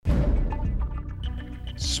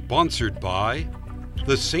Sponsored by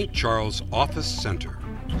the St. Charles Office Center,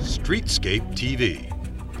 Streetscape TV,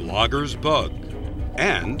 Blogger's Bug,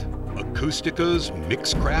 and Acoustica's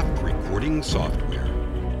Mixcraft recording software.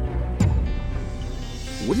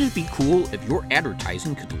 Wouldn't it be cool if your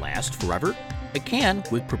advertising could last forever? It can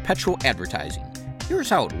with perpetual advertising.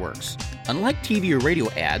 Here's how it works. Unlike TV or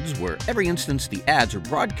radio ads, where every instance the ads are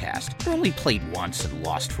broadcast, they're only played once and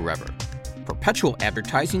lost forever. Perpetual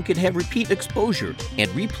advertising could have repeat exposure and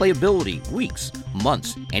replayability weeks,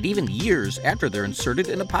 months, and even years after they're inserted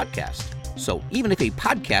in a podcast. So even if a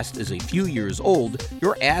podcast is a few years old,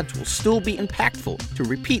 your ads will still be impactful to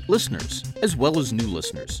repeat listeners, as well as new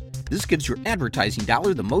listeners. This gives your advertising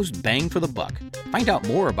dollar the most bang for the buck. Find out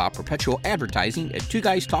more about perpetual advertising at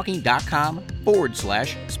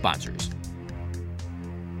twoguystalking.com/sponsors.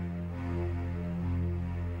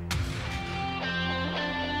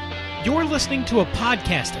 You're listening to a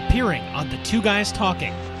podcast appearing on the Two Guys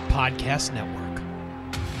Talking Podcast Network.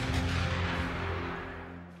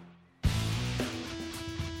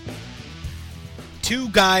 Two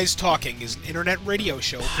Guys Talking is an internet radio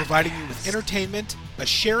show providing you with entertainment, a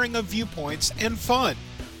sharing of viewpoints, and fun.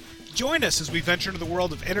 Join us as we venture into the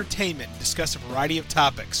world of entertainment and discuss a variety of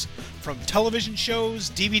topics, from television shows,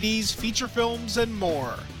 DVDs, feature films, and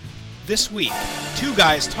more. This week, Two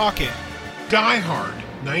Guys Talking Die Hard,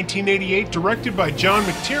 1988, directed by John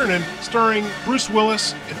McTiernan, starring Bruce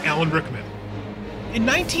Willis and Alan Rickman. In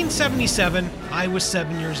 1977, I was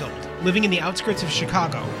 7 years old, living in the outskirts of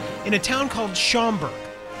Chicago, in a town called Schaumburg.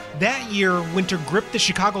 That year, winter gripped the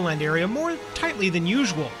Chicagoland area more tightly than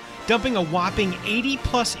usual, dumping a whopping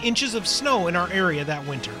 80-plus inches of snow in our area that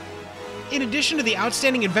winter. In addition to the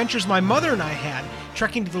outstanding adventures my mother and I had,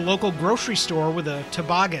 trekking to the local grocery store with a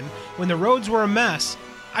toboggan when the roads were a mess,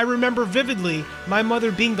 I remember vividly my mother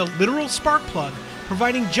being the literal spark plug,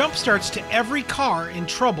 providing jump starts to every car in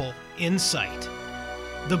trouble in sight.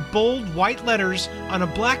 The bold white letters on a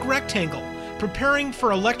black rectangle preparing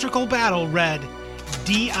for electrical battle read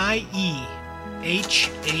D-I-E-H-A-R-D,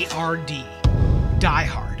 Die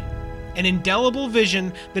Hard, an indelible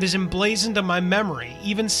vision that is emblazoned on my memory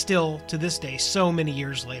even still to this day so many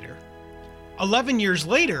years later. 11 years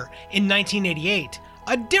later, in 1988,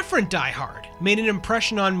 a different Die Hard made an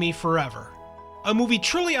impression on me forever. A movie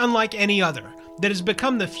truly unlike any other that has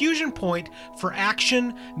become the fusion point for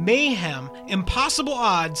action, mayhem, impossible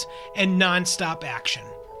odds, and non-stop action.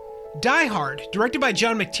 Die Hard, directed by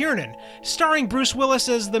John McTiernan, starring Bruce Willis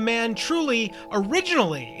as the man truly,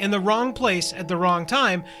 originally in the wrong place at the wrong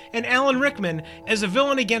time, and Alan Rickman as a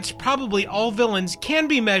villain against probably all villains can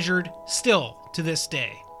be measured still to this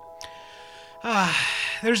day.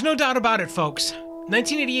 There's no doubt about it, folks.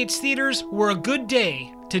 1988's theaters were a good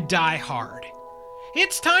day to Die Hard.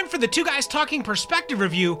 It's time for the Two Guys Talking perspective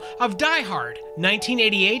review of Die Hard,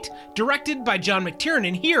 1988, directed by John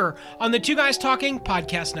McTiernan here on the Two Guys Talking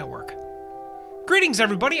Podcast Network. Greetings,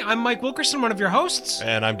 everybody. I'm Mike Wilkerson, one of your hosts.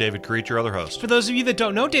 And I'm David Creed, your other host. For those of you that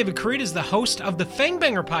don't know, David Creed is the host of the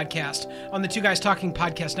Fangbanger podcast on the Two Guys Talking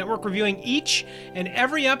Podcast Network, reviewing each and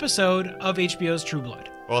every episode of HBO's True Blood.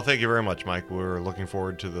 Well, thank you very much, Mike. We're looking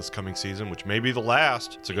forward to this coming season, which may be the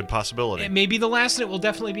last. It's a good possibility. It may be the last, and it will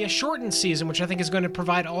definitely be a shortened season, which I think is going to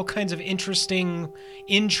provide all kinds of interesting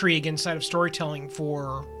intrigue inside of storytelling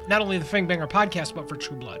for not only the Fangbanger podcast, but for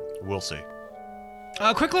True Blood. We'll see.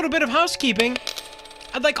 A quick little bit of housekeeping.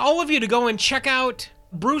 I'd like all of you to go and check out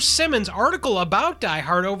Bruce Simmons' article about Die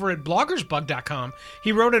Hard over at bloggersbug.com.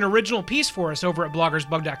 He wrote an original piece for us over at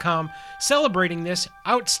bloggersbug.com celebrating this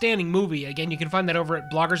outstanding movie. Again, you can find that over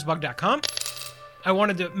at bloggersbug.com. I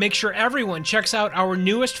wanted to make sure everyone checks out our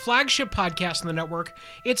newest flagship podcast on the network.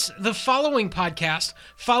 It's the Following podcast,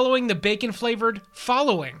 following the bacon-flavored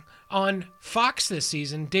Following on Fox this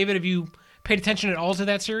season. David, have you paid attention at all to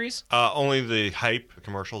that series? Only the hype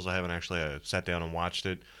commercials. I haven't actually sat down and watched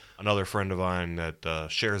it. Another friend of mine that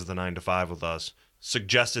shares the 9 to 5 with us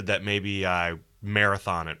suggested that maybe I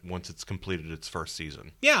marathon it once it's completed its first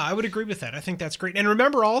season. Yeah, I would agree with that. I think that's great. And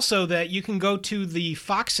remember also that you can go to the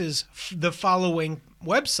Fox's The Following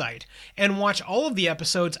website and watch all of the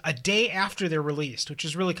episodes a day after they're released, which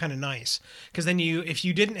is really kind of nice. Because then if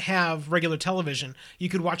you didn't have regular television, you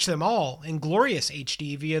could watch them all in glorious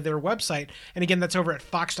HD via their website. And again, that's over at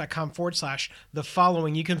fox.com/The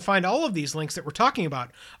Following. You can find all of these links that we're talking about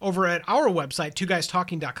over at our website,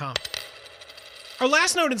 twoguystalking.com. Our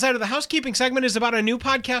last note inside of the housekeeping segment is about a new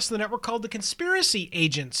podcast on the network called the Conspiracy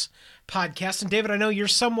Agents podcast. And David, I know you're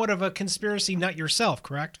somewhat of a conspiracy nut yourself,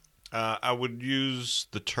 correct? I would use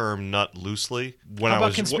the term nut loosely. How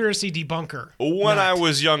about conspiracy debunker? When I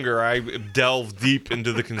was younger, I delved deep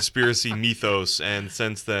into the conspiracy mythos, and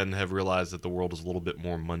since then have realized that the world is a little bit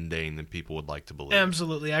more mundane than people would like to believe.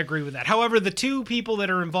 Absolutely, I agree with that. However, the two people that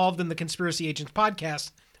are involved in the Conspiracy Agents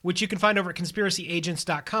podcast, which you can find over at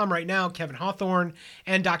conspiracyagents.com right now, Kevin Hawthorne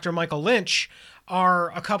and Dr. Michael Lynch,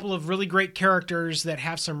 are a couple of really great characters that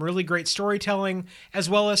have some really great storytelling, as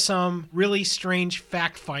well as some really strange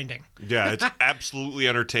fact-finding. Yeah, it's absolutely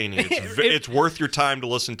entertaining. It's worth your time to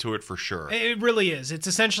listen to it for sure. It really is. It's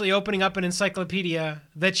essentially opening up an encyclopedia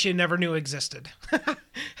that you never knew existed.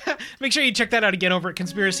 Make sure you check that out again over at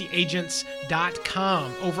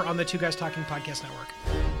conspiracyagents.com over on the Two Guys Talking Podcast Network.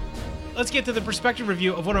 Let's get to the perspective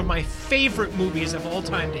review of one of my favorite movies of all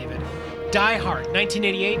time, David. Die Hard,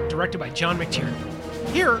 1988, directed by John McTiernan.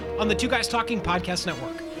 Here on the Two Guys Talking Podcast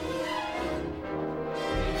Network.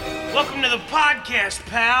 Welcome to the podcast,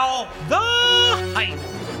 pal. The Hype.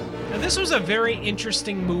 Now, this was a very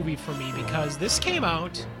interesting movie for me because this came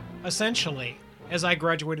out, essentially, as I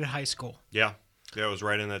graduated high school. Yeah, it was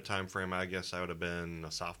right in that time frame. I guess I would have been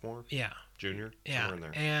a sophomore. Yeah. Junior. Yeah. Somewhere in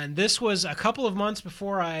there. And this was a couple of months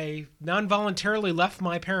before I non-voluntarily left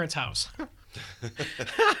my parents' house.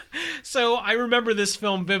 So I remember this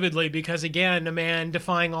film vividly because, again, a man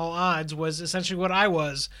defying all odds was essentially what I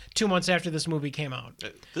was 2 months after this movie came out.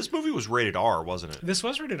 This movie was rated R, wasn't it? This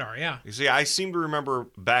was rated R, yeah. You see, I seem to remember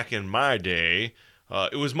back in my day,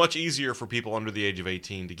 it was much easier for people under the age of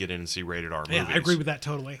 18 to get in and see rated R movies. Yeah, I agree with that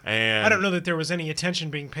totally. And I don't know that there was any attention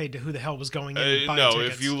being paid to who the hell was going in and buying no,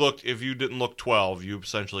 tickets. if you didn't look 12, you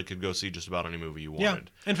essentially could go see just about any movie you wanted.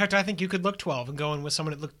 Yeah. In fact, I think you could look 12 and go in with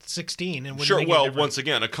someone that looked 16 and wouldn't Sure, make a well, difference. once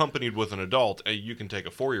again, accompanied with an adult, you can take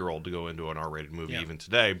a 4-year-old to go into an R-rated movie even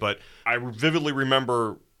today. But I vividly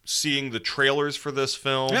remember seeing the trailers for this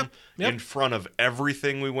film in front of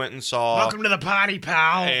everything we went and saw. Welcome to the party,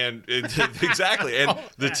 pal. And exactly. And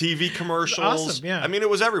the TV commercials. Awesome, yeah. I mean, it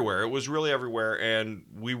was everywhere. It was really everywhere. And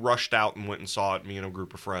we rushed out and went and saw it, me and a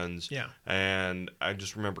group of friends. Yeah. And I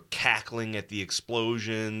just remember cackling at the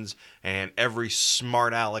explosions and every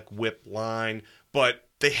smart aleck whip line. But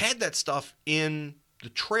they had that stuff in the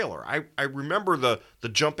trailer. I remember the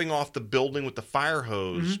jumping off the building with the fire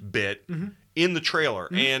hose bit in the trailer.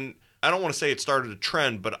 And I don't want to say it started a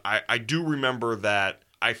trend, but I do remember that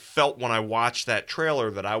I felt when I watched that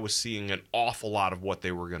trailer that I was seeing an awful lot of what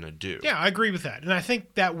they were going to do. Yeah, I agree with that. And I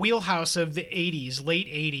think that wheelhouse of the 80s, late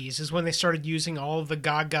 80s, is when they started using all of the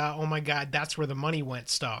gaga, oh my God, that's where the money went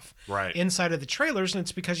stuff inside of the trailers. And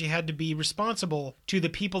it's because you had to be responsible to the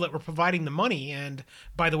people that were providing the money. And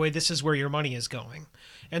by the way, this is where your money is going.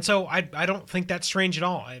 And so I don't think that's strange at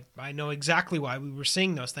all. I know exactly why we were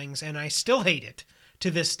seeing those things, and I still hate it to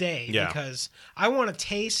this day because I want to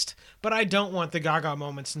taste, but I don't want the gaga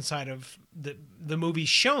moments inside of the movie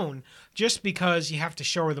shown just because you have to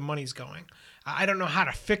show where the money's going. I don't know how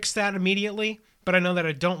to fix that immediately, but I know that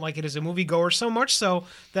I don't like it as a moviegoer, so much so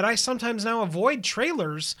that I sometimes now avoid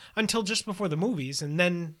trailers until just before the movies, and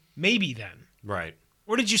then maybe then. Right.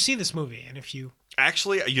 Where did you see this movie? And if you...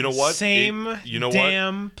 Actually, you know what? Same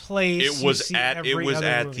damn place. It was at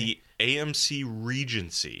movie. The AMC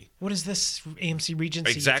Regency. What is this AMC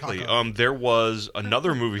Regency? Exactly. There was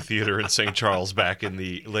another movie theater in St. Charles back in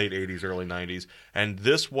the late 80s, early 90s, and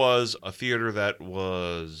this was a theater that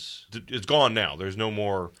it's gone now. There's no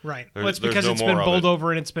more. Right. Well, it's because it's been bowled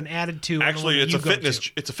over and it's been added to. Actually, it's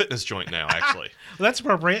a fitness joint now. Actually, well, that's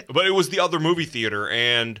appropriate. But it was the other movie theater,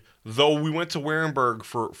 and though we went to Warenberg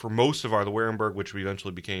for most of the Warenberg, which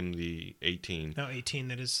eventually became the 18. No, 18,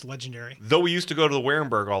 that is legendary. Though we used to go to the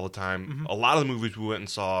Warenberg all the time, a lot of the movies we went and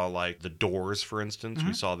saw, like The Doors, for instance,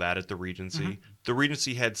 we saw that at the Regency. The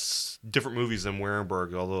Regency had different movies than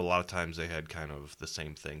Warenberg, although a lot of times they had kind of the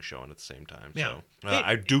same thing showing at the same time. Yeah. So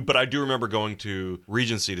I do remember going to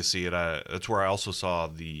Regency to see it. That's where I also saw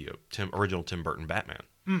the original Tim Burton Batman.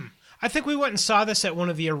 I think we went and saw this at one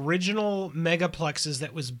of the original megaplexes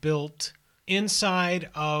that was built inside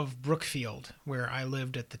of Brookfield, where I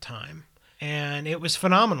lived at the time. And it was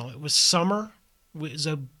phenomenal. It was summer. It was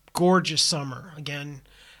a gorgeous summer. Again,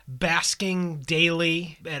 basking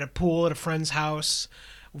daily at a pool at a friend's house,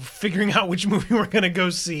 figuring out which movie we're going to go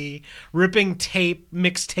see, ripping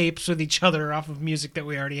mixtapes with each other off of music that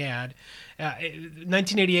we already had.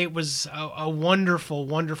 1988 was a wonderful,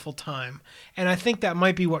 wonderful time. And I think that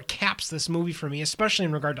might be what caps this movie for me, especially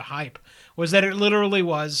in regard to hype, was that it literally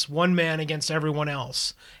was one man against everyone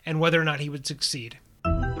else and whether or not he would succeed.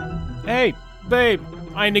 Hey, babe,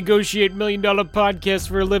 I negotiate $1 million podcasts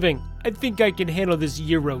for a living. I think I can handle this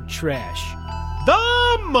Euro trash.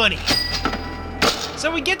 The money! So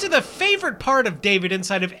we get to the favorite part of David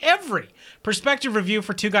inside of every perspective review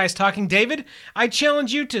for Two Guys Talking. David, I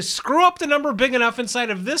challenge you to screw up the number big enough inside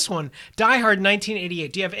of this one, Die Hard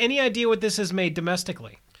 1988. Do you have any idea what this has made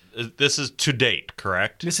domestically? This is to date,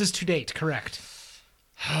 correct? This is to date, correct.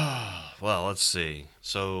 Well, let's see.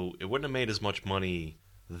 So it wouldn't have made as much money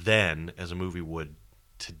then as a movie would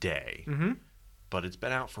today. Mm-hmm. But it's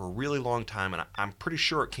been out for a really long time, and I'm pretty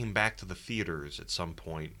sure it came back to the theaters at some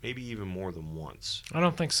point, maybe even more than once. I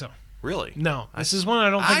don't think so. Really? No, this is one I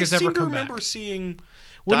don't think has ever come back. I remember seeing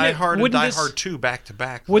Wouldn't Die it- Hard and wouldn't Die this- Hard 2 back to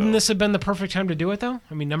back. Wouldn't though. this have been the perfect time to do it, though?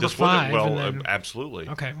 I mean, number This wouldn't- 5. Well, and then... absolutely.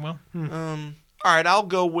 Okay, well. All right, I'll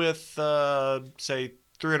go with, say,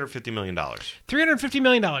 $350 million. $350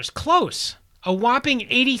 million. Close. A whopping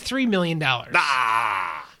 $83 million.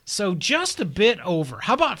 Ah! So just a bit over.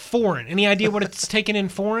 How about foreign? Any idea what it's taken in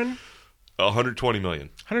foreign? $120 million.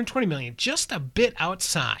 $120 million. Just a bit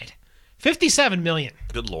outside. $57 million.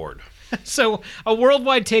 Good Lord. So a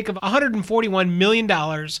worldwide take of $141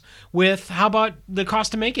 million with, how about the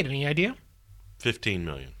cost to make it? Any idea? $15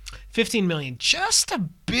 million. $15 million. Just a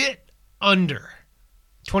bit under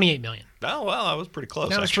 $28 million. Oh, well, that was pretty close,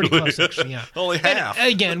 That was actually. pretty close, actually, yeah. Only half. And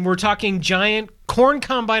again, we're talking giant corn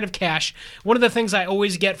combine of cash. One of the things I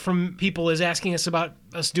always get from people is asking us about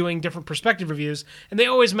us doing different perspective reviews, and they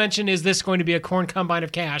always mention, is this going to be a corn combine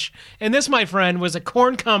of cash? And this, my friend, was a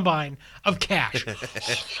corn combine of cash.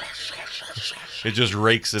 It just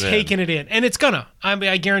rakes it in. Taking it in. And it's gonna.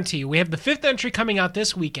 I guarantee you. We have the 5th entry coming out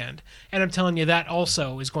this weekend, and I'm telling you that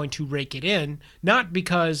also is going to rake it in, not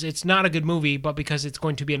because it's not a good movie, but because it's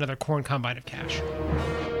going to be another corn combine of cash.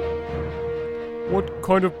 What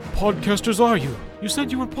kind of podcasters are you? You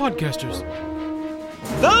said you were podcasters.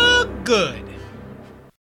 The good.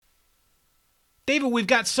 David, we've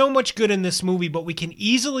got so much good in this movie, but we can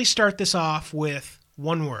easily start this off with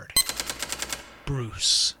one word.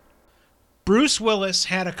 Bruce. Bruce Willis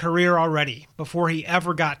had a career already before he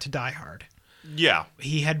ever got to Die Hard. Yeah.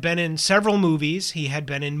 He had been in several movies. He had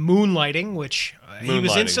been in Moonlighting, which he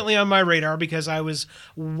was Moonlighting. instantly on my radar because I was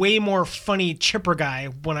way more funny, chipper guy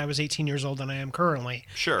when I was 18 years old than I am currently.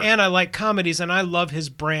 Sure. And I like comedies, and I love his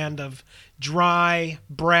brand of dry,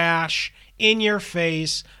 brash, in your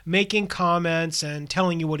face, making comments and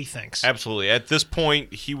telling you what he thinks. Absolutely. At this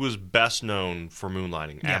point, he was best known for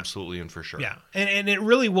Moonlighting. Yeah. Absolutely and for sure. Yeah, and it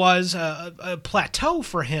really was a plateau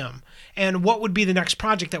for him. And what would be the next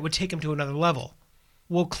project that would take him to another level?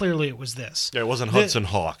 Well, clearly it was this. Yeah, it wasn't Hudson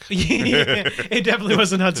Hawk. Yeah, it definitely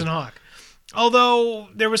wasn't Hudson Hawk. Although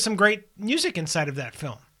there was some great music inside of that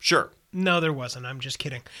film. Sure. No, there wasn't. I'm just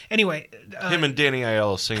kidding. Anyway. Him and Danny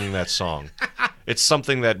Aiello singing that song. It's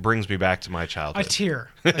something that brings me back to my A childhood. tear.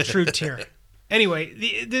 A true tear. Anyway,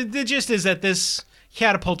 the gist is that this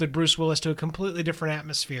catapulted Bruce Willis to a completely different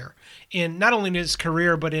atmosphere in not only in his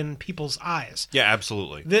career, but in people's eyes. Yeah,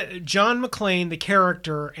 absolutely. John McClane, the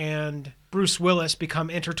character, and Bruce Willis become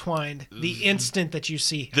intertwined the instant that you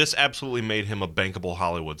see him. This absolutely made him a bankable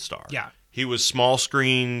Hollywood star. Yeah. He was small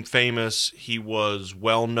screen famous. He was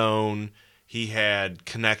well known. He had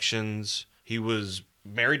connections. He was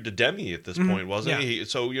married to Demi at this point, wasn't Yeah. he?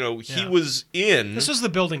 So, he Yeah. was in. This was the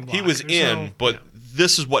building block. He was There's in, no- but yeah.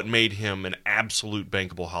 this is what made him an absolute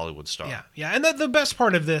bankable Hollywood star. Yeah. And the best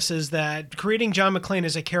part of this is that creating John McClane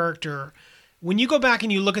as a character, when you go back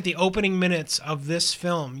and you look at the opening minutes of this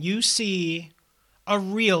film, you see a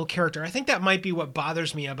real character. I think that might be what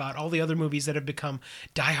bothers me about all the other movies that have become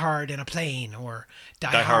Die Hard in a plane or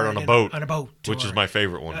Die Hard on a boat. On a boat. Which is my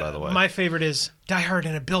favorite one, by the way. My favorite is Die Hard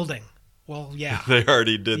in a building. Well, yeah. They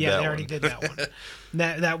already did Yeah, that they already one. did that one.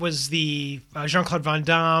 That was the Jean-Claude Van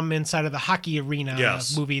Damme inside of the hockey arena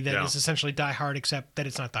Yes. movie that Yeah. is essentially Die Hard, except that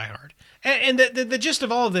it's not Die Hard. And the gist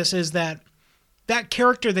of all of this is that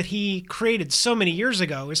character that he created so many years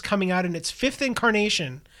ago is coming out in its 5th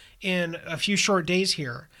incarnation in a few short days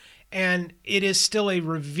here, and it is still a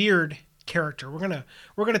revered character. We're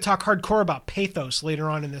gonna talk hardcore about pathos later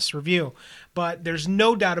on in this review, but there's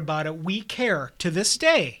no doubt about it. We care to this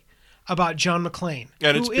day about John McClane,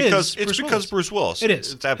 And it's who because is it's Bruce Willis. It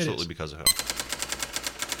is. It's absolutely It is. because of him.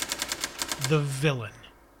 The villain.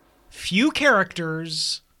 Few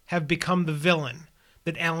characters have become the villain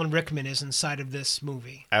that Alan Rickman is inside of this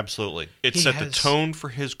movie. Absolutely. It He set the has- tone for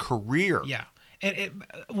his career. Yeah. And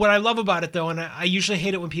what I love about it, though, and I usually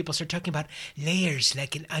hate it when people start talking about layers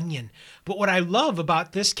like an onion, but what I love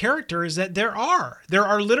about this character is that there are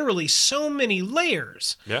literally so many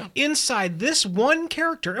layers Yeah. inside this one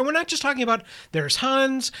character. And we're not just talking about there's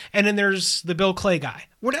Hans and then there's the Bill Clay guy.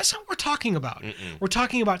 That's not what we're talking about. We're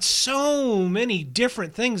talking about so many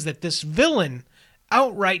different things that this villain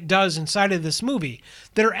outright does inside of this movie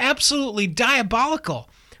that are absolutely diabolical,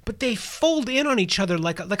 but they fold in on each other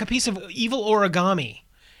like a piece of evil origami.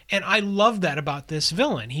 And I love that about this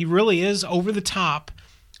villain. He really is over the top,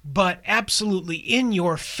 but absolutely in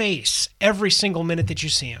your face every single minute that you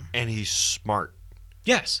see him. And he's smart.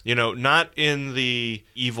 Yes. You know, not in the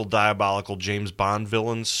evil, diabolical James Bond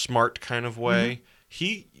villain smart kind of way.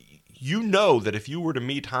 You know that if you were to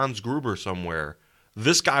meet Hans Gruber somewhere,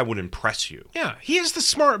 this guy would impress you. Yeah, he is the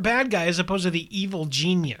smart bad guy as opposed to the evil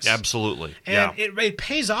genius. Absolutely. And it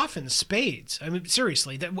pays off in spades. I mean,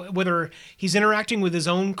 seriously, that whether he's interacting with his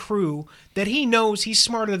own crew, that he knows he's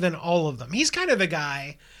smarter than all of them. He's kind of the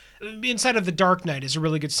guy, inside of The Dark Knight is a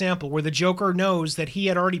really good sample, where the Joker knows that he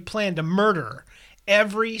had already planned to murder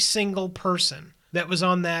every single person that was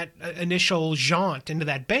on that initial jaunt into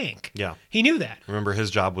that bank. Yeah. He knew that. Remember,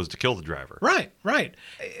 his job was to kill the driver. Right.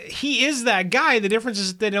 He is that guy. The difference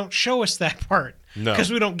is they don't show us that part. No.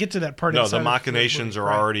 Because we don't get to that part. No, the machinations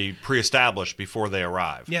are already pre-established before they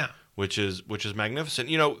arrive. Yeah. Which is magnificent.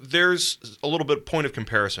 You know, there's a little bit point of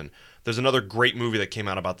comparison. There's another great movie that came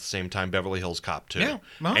out about the same time, Beverly Hills Cop 2. Yeah.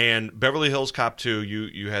 Well. And Beverly Hills Cop 2,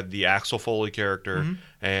 you had the Axel Foley character,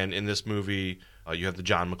 and in this movie, you have the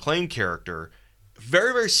John McClane character.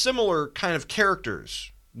 Very, very similar kind of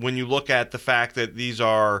characters when you look at the fact that these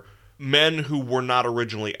are men who were not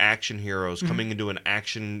originally action heroes coming into an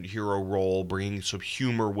action hero role, bringing some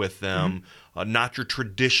humor with them, not your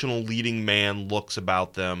traditional leading man looks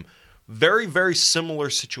about them. Very, very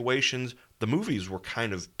similar situations. The movies were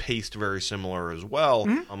kind of paced very similar as well,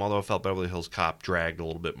 although I felt Beverly Hills Cop dragged a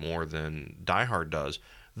little bit more than Die Hard does.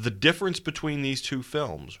 The difference between these two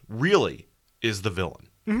films really is the villain.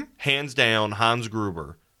 Hands down, Hans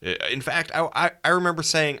Gruber. In fact, I remember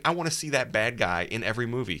saying, I want to see that bad guy in every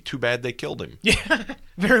movie. Too bad they killed him. Yeah,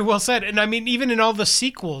 very well said. And I mean, even in all the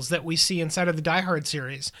sequels that we see inside of the Die Hard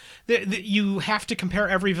series, you have to compare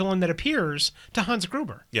every villain that appears to Hans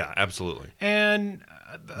Gruber. Yeah, absolutely. And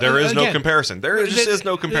there is no comparison. There just is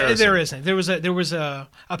no comparison. There isn't. There was a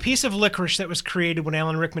piece of licorice that was created when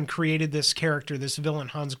Alan Rickman created this character, this villain,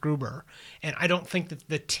 Hans Gruber. And I don't think that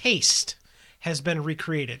the taste has been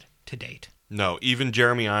recreated to date. No, even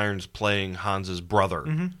Jeremy Irons playing Hans's brother,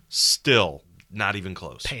 still not even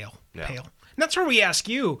close. Pale. And that's where we ask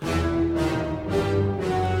you.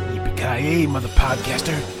 Yippee-ki-yay, mother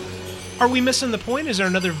podcaster. Are we missing the point? Is there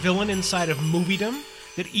another villain inside of moviedom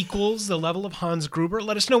that equals the level of Hans Gruber?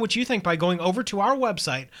 Let us know what you think by going over to our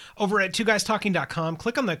website, over at twoguystalking.com.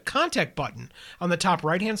 Click on the contact button on the top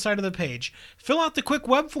right-hand side of the page. Fill out the quick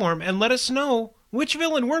web form and let us know which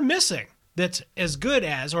villain we're missing that's as good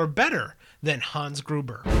as or better than Hans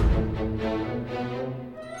Gruber.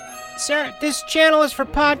 Sir, this channel is for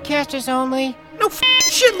podcasters only. No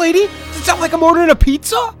shit, lady. Does it sound like I'm ordering a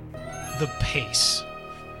pizza? The pace.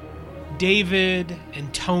 David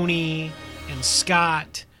and Tony and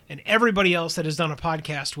Scott and everybody else that has done a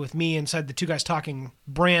podcast with me inside the Two Guys Talking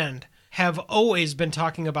brand have always been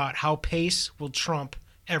talking about how pace will trump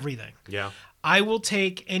everything. Yeah. I will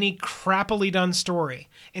take any crappily done story,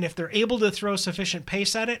 and if they're able to throw sufficient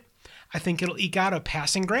pace at it, I think it'll eke out a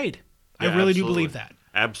passing grade. I really do believe that.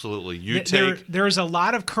 Absolutely. There is a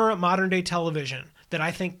lot of current modern-day television that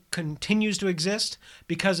I think continues to exist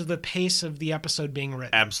because of the pace of the episode being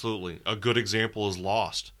written. Absolutely. A good example is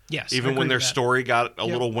Lost. Yes. Even when their story got a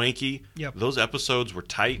little wanky, Yep. those episodes were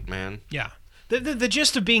tight, man. Yeah. The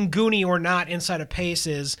gist of being Goonie or not inside a pace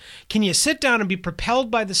is, can you sit down and be propelled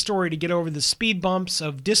by the story to get over the speed bumps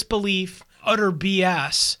of disbelief, utter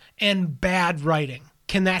BS, and bad writing?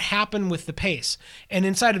 Can that happen with the pace? And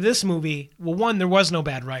inside of this movie, well, one, there was no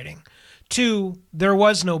bad writing. Two, there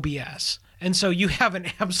was no BS. And so you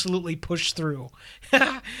haven't absolutely pushed through.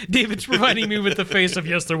 David's providing me with the face of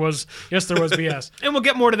yes, there was BS. And we'll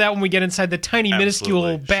get more to that when we get inside the tiny,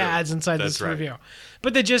 minuscule bads inside this review.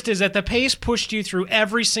 But the gist is that the pace pushed you through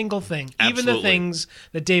every single thing, even the things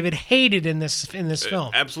that David hated in this film.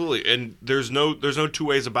 Absolutely. And there's no two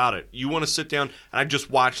ways about it. You want to sit down, and I just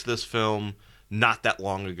watched this film not that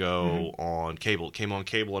long ago on cable. It came on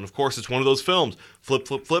cable, and of course, it's one of those films. Flip,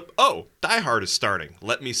 flip, flip. Oh, Die Hard is starting.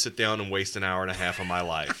 Let me sit down and waste an hour and a half of my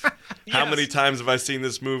life. Yes. How many times have I seen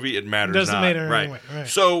this movie? It matters Doesn't not. matter right. anyway. Right.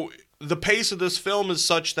 So the pace of this film is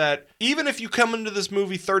such that even if you come into this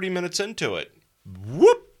movie 30 minutes into it,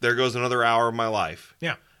 whoop, there goes another hour of my life.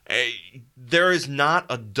 Yeah. There is not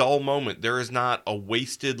a dull moment. There is not a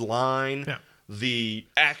wasted line. Yeah. The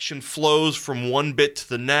action flows from one bit to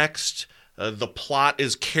the next. The plot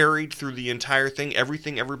is carried through the entire thing.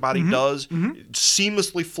 Everything everybody does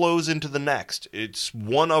seamlessly flows into the next. It's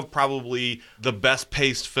one of probably the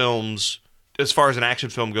best-paced films, as far as an action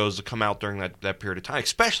film goes to come out during that period of time,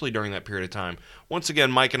 especially during that period of time. Once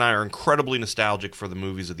again, Mike and I are incredibly nostalgic for the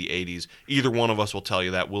movies of the 80s. Either one of us will tell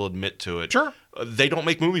you that. We'll admit to it. Sure. They don't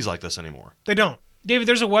make movies like this anymore. They don't. David,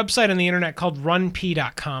 there's a website on the internet called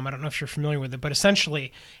runp.com. I don't know if you're familiar with it, but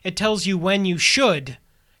essentially it tells you when you should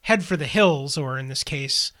head for the hills, or in this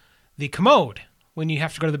case, the commode, when you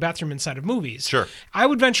have to go to the bathroom inside of movies. Sure. I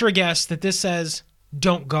would venture a guess that this says,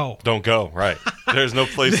 don't go. Don't go, right. There's no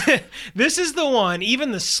place. This is the one,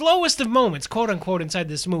 even the slowest of moments, quote unquote, inside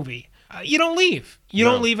this movie. You don't leave. You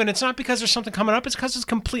don't leave, and it's not because there's something coming up. It's because it's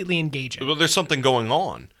completely engaging. Well, there's something going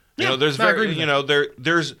on. Yeah, there's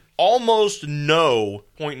there's almost no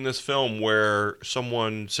point in this film where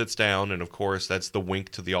someone sits down, and of course that's the wink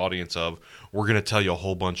to the audience of, we're going to tell you a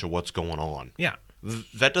whole bunch of what's going on. Yeah.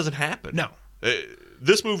 That doesn't happen. No.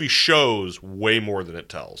 This movie shows way more than it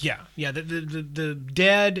tells. Yeah. The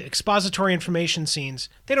dead expository information scenes,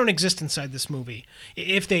 they don't exist inside this movie.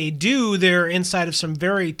 If they do, they're inside of some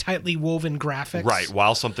very tightly woven graphics. Right,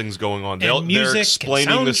 while something's going on. And music, they're explaining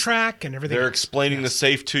and soundtrack, and everything. They're explaining the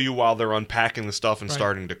safe to you while they're unpacking the stuff and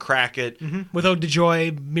starting to crack it. Mm-hmm. With Ode to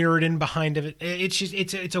Joy mirrored in behind it. It's just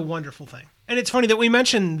it's a wonderful thing. And it's funny that we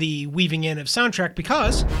mentioned the weaving in of soundtrack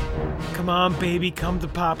because... Come on, baby, come to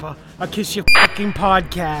Papa. I'll kiss your fucking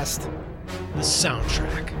podcast. The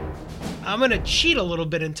soundtrack. I'm going to cheat a little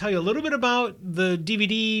bit and tell you a little bit about the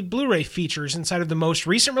DVD Blu-ray features inside of the most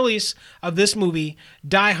recent release of this movie,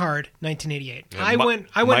 Die Hard, 1988. Yeah, I went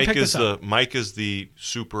and picked this up. Mike is the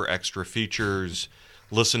super extra features.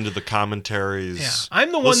 Listen to the commentaries. Yeah,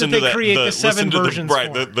 I'm the one that they create the 7 versions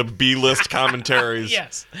for. The B-list commentaries.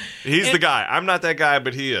 Yes. He's the guy. I'm not that guy,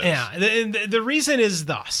 but he is. Yeah, the reason is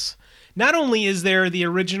thus. Not only is there the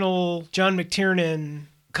original John McTiernan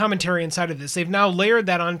commentary inside of this, they've now layered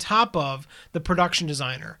that on top of the production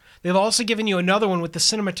designer. They've also given you another one with the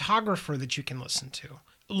cinematographer that you can listen to.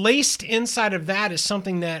 Laced inside of that is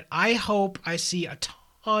something that I hope I see a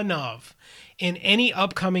ton of in any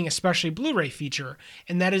upcoming, especially Blu-ray feature,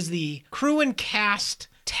 and that is the crew and cast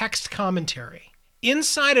text commentary.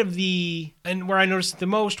 Inside of and where I noticed it the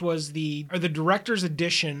most was the director's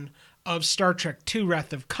edition of Star Trek II: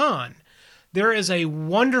 Wrath of Khan. There is a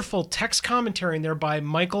wonderful text commentary in there by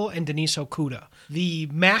Michael and Denise Okuda, the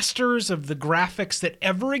masters of the graphics that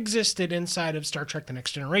ever existed inside of Star Trek: The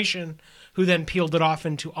Next Generation, who then peeled it off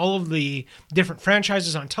into all of the different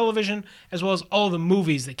franchises on television, as well as all of the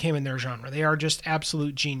movies that came in their genre. They are just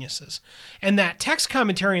absolute geniuses. And that text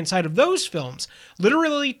commentary inside of those films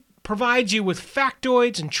literally provides you with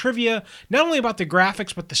factoids and trivia, not only about the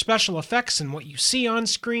graphics, but the special effects and what you see on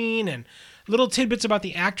screen and little tidbits about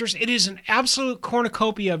the actors. It is an absolute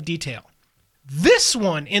cornucopia of detail. This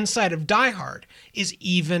one inside of Die Hard is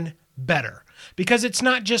even better because it's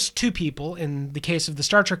not just two people. In the case of the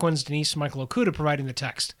Star Trek ones, Denise and Michael Okuda providing the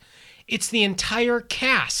text. It's the entire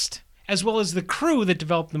cast as well as the crew that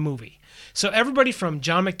developed the movie. So everybody from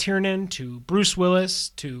John McTiernan to Bruce Willis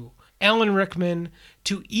to Alan Rickman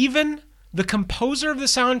to even the composer of the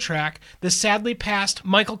soundtrack, the sadly passed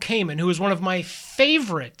Michael Kamen, who is one of my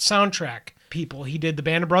favorite soundtrack people. He did the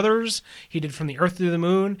Band of Brothers. He did From the Earth to the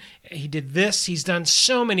Moon. He did this. He's done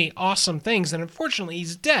so many awesome things, and unfortunately,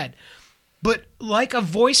 he's dead. But like a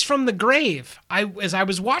voice from the grave, as I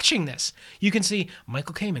was watching this, you can see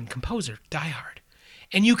Michael Kamen, composer, Die Hard.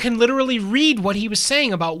 And you can literally read what he was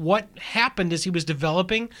saying about what happened as he was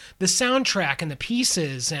developing the soundtrack and the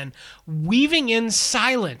pieces and weaving in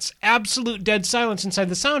silence, absolute dead silence inside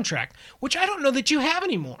the soundtrack, which I don't know that you have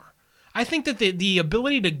anymore. I think that the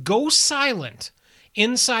ability to go silent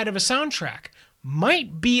inside of a soundtrack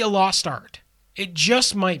might be a lost art. It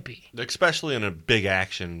just might be. Especially in a big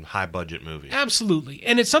action, high-budget movie. Absolutely.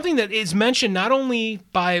 And it's something that is mentioned not only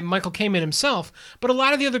by Michael Kamen himself, but a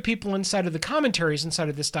lot of the other people inside of the commentaries inside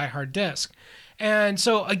of this Die Hard disc. And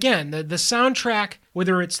so, again, the soundtrack,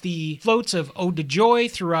 whether it's the floats of Ode to Joy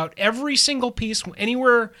throughout every single piece,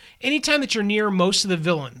 anytime that you're near most of the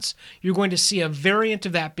villains, you're going to see a variant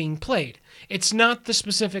of that being played. It's not the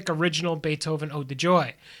specific original Beethoven Ode to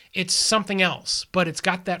Joy. It's something else, but it's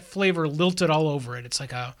got that flavor lilted all over it. It's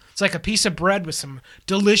like a piece of bread with some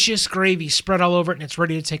delicious gravy spread all over it, and it's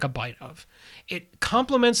ready to take a bite of. It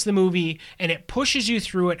complements the movie, and it pushes you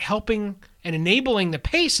through it, helping and enabling the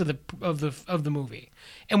pace of the movie.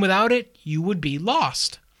 And without it, you would be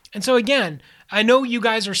lost. And so again, I know you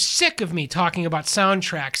guys are sick of me talking about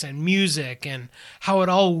soundtracks and music and how it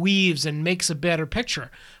all weaves and makes a better picture.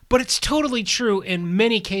 But it's totally true in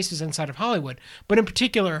many cases inside of Hollywood, but in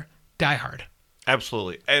particular, Die Hard.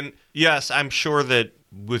 Absolutely. And yes, I'm sure that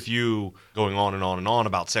with you going on and on and on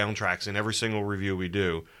about soundtracks in every single review we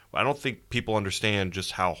do, I don't think people understand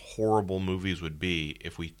just how horrible movies would be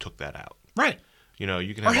if we took that out. Right. You know,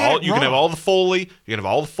 you can have all the Foley, you can have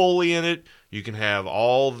all the Foley in it, you can have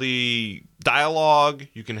all the dialogue,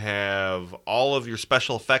 you can have all of your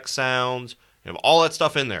special effects sounds, you have all that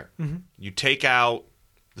stuff in there. Mm-hmm. You take out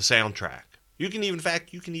the soundtrack. You can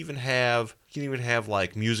even have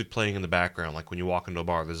like music playing in the background, like when you walk into a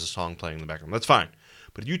bar, there's a song playing in the background. That's fine.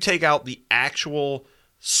 But if you take out the actual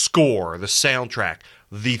score, the soundtrack,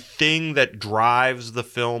 the thing that drives the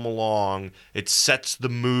film along, it sets the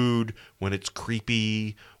mood when it's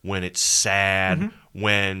creepy, when it's sad,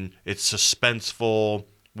 when it's suspenseful,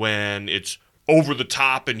 when it's over the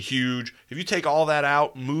top and huge. If you take all that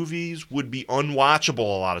out, movies would be unwatchable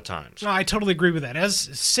a lot of times. No, I totally agree with that.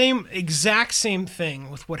 Exact same thing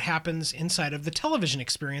with what happens inside of the television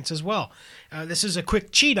experience as well. This is a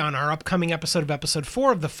quick cheat on our upcoming episode of episode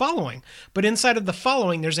 4 of The Following. But inside of The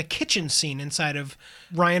Following, there's a kitchen scene inside of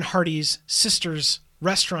Ryan Hardy's sister's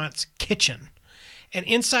restaurant's kitchen. And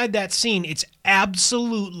inside that scene, it's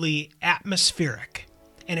absolutely atmospheric.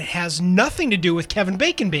 And it has nothing to do with Kevin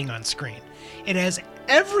Bacon being on screen. It has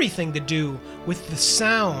everything to do with the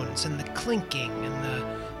sounds and the clinking and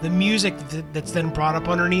the music that's then brought up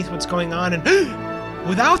underneath what's going on. And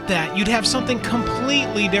without that, you'd have something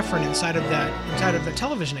completely different inside of the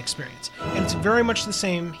television experience. And it's very much the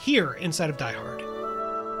same here inside of Die Hard.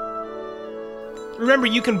 Remember,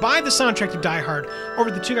 you can buy the soundtrack to Die Hard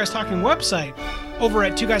over the Two Guys Talking website over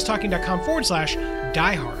at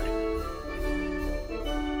twoguystalking.com/Die Hard.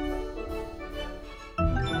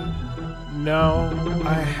 Now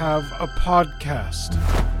I have a podcast.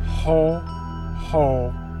 Ho, ho,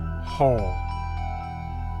 ho.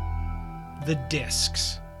 The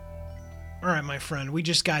discs. All right, my friend, we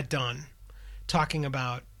just got done talking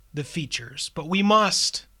about the features, but we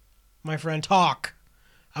must, my friend, talk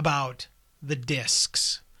about the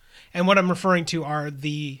discs. And what I'm referring to are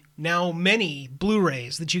the now many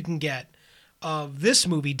Blu-rays that you can get of this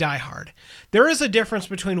movie, Die Hard. There is a difference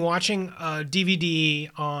between watching a DVD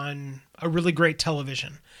on a really great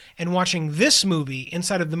television and watching this movie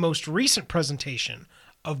inside of the most recent presentation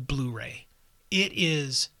of Blu-ray. It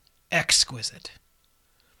is exquisite.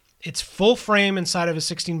 It's full frame inside of a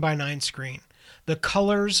 16:9 screen. The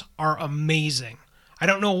colors are amazing. I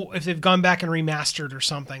don't know if they've gone back and remastered or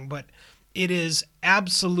something, but it is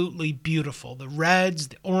absolutely beautiful. The reds,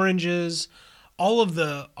 the oranges, all of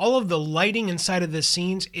the lighting inside of the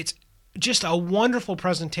scenes, it's just a wonderful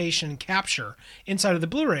presentation capture inside of the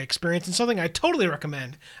Blu-ray experience, and something I totally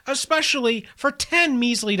recommend, especially for $10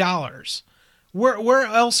 measly. Where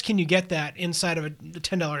else can you get that inside of a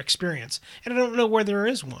 $10 experience? And I don't know where there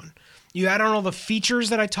is one. You add on all the features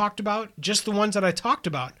that I talked about, just the ones that I talked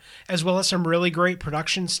about, as well as some really great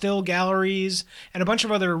production still galleries and a bunch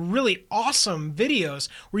of other really awesome videos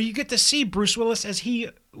where you get to see Bruce Willis as he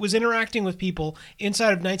was interacting with people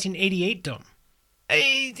inside of 1988-dom.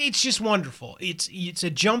 It's just wonderful. It's a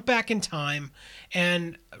jump back in time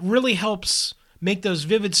and really helps make those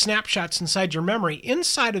vivid snapshots inside your memory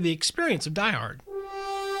inside of the experience of Die Hard.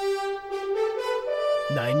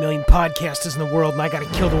 9 million podcasters in the world, and I gotta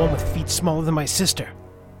kill the one with feet smaller than my sister.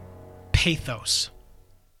 Pathos.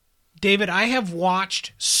 David, I have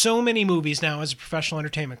watched so many movies now as a professional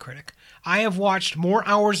entertainment critic. I have watched more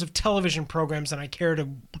hours of television programs than I care to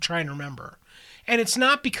try and remember. And it's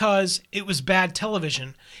not because it was bad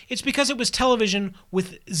television. It's because it was television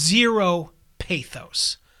with zero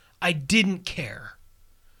pathos. I didn't care.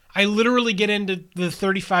 I literally get into the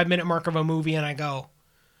 35-minute mark of a movie and I go,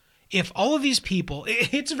 if all of these people,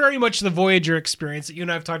 it's very much the Voyager experience that you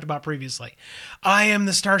and I have talked about previously. I am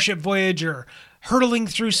the Starship Voyager hurtling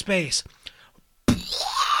through space.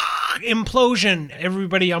 Implosion.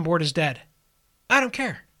 Everybody on board is dead. I don't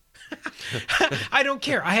care. I don't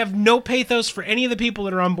care. I have no pathos for any of the people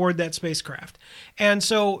that are on board that spacecraft. And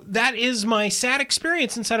so that is my sad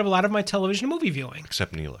experience inside of a lot of my television movie viewing.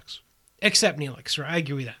 Except Neelix. Except Neelix, right? I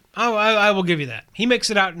agree with that. I will give you that. He makes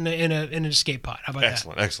it out in an escape pod. How about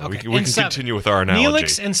excellent, that? Excellent. Okay. We can continue with our analogy.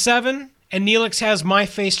 Neelix and 7, and Neelix has my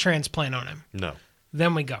face transplant on him. No.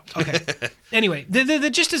 Then we go. Okay. Anyway, the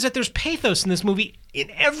gist is that there's pathos in this movie in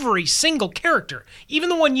every single character. Even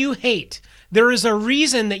the one you hate. There is a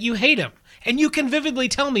reason that you hate him. And you can vividly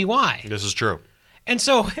tell me why. This is true. And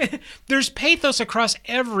so there's pathos across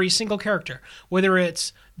every single character, whether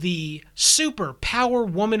it's the super power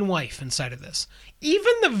woman wife inside of this.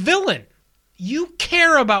 Even the villain. You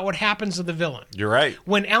care about what happens to the villain. You're right.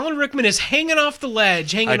 When Alan Rickman is hanging off the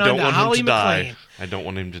ledge, hanging on to Holly McClane. I don't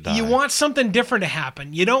want him to die. You want something different to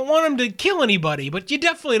happen. You don't want him to kill anybody, but you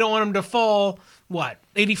definitely don't want him to fall,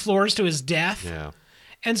 80 floors to his death? Yeah.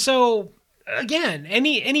 And so Again,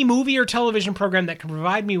 any movie or television program that can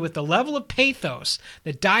provide me with the level of pathos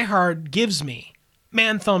that Die Hard gives me,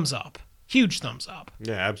 man, thumbs up. Huge thumbs up.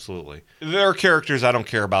 Yeah, absolutely. There are characters I don't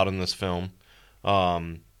care about in this film,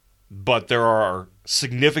 but there are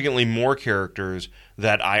significantly more characters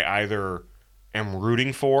that I either am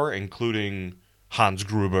rooting for, including Hans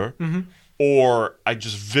Gruber, or I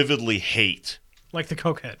just vividly hate. Like the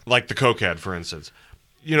cokehead. Like the cokehead, for instance.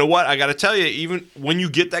 You know what? I got to tell you, even when you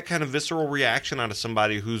get that kind of visceral reaction out of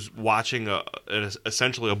somebody who's watching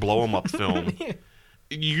essentially a blow-em-up film,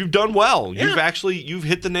 you've done well. Yeah. You've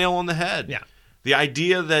hit the nail on the head. Yeah. The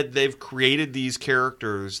idea that they've created these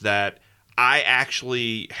characters that I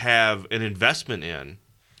actually have an investment in.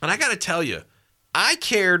 And I got to tell you, I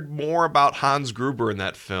cared more about Hans Gruber in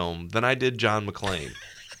that film than I did John McClane.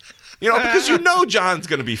 Because John's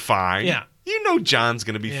going to be fine. Yeah. John's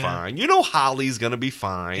going to be fine. Holly's going to be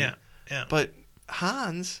fine. Yeah. But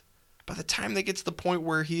Hans, by the time they get to the point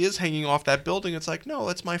where he is hanging off that building, it's like, no,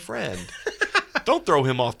 that's my friend. Don't throw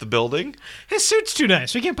him off the building. His suit's too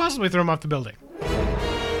nice. We can't possibly throw him off the building.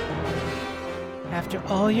 After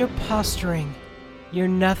all your posturing, you're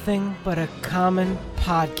nothing but a common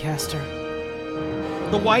podcaster.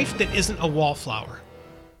 The wife that isn't a wallflower.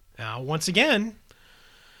 Now, once again,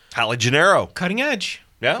 Halle Gennaro. Cutting edge.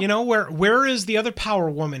 Yeah. Where is the other power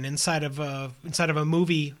woman inside of a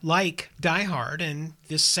movie like Die Hard? And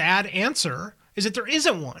this sad answer is that there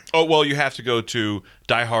isn't one. Oh, well, you have to go to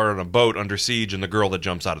Die Hard on a boat under siege and the girl that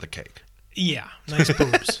jumps out of the cake. Yeah, nice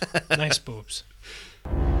boobs. Nice boobs.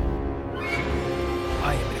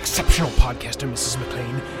 I am an exceptional podcaster, Mrs.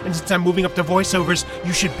 McLean, and since I'm moving up to voiceovers,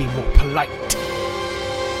 you should be more polite.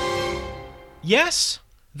 Yes,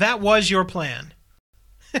 that was your plan.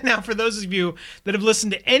 Now, for those of you that have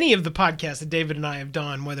listened to any of the podcasts that David and I have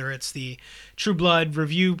done, whether it's the True Blood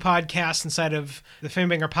review podcast inside of the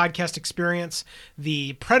Famebanger podcast experience,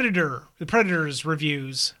 the Predators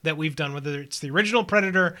reviews that we've done, whether it's the original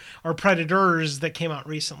Predator or Predators that came out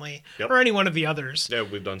recently, or any one of the others. Yeah,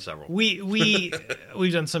 we've done several. We've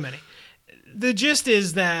done so many. The gist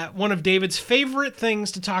is that one of David's favorite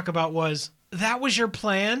things to talk about was, that was your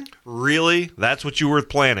plan? Really? That's what you were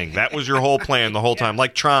planning? That was your whole plan the whole time?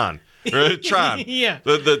 Like Tron. Tron. Yeah.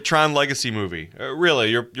 The Tron Legacy movie. Really?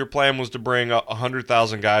 Your plan was to bring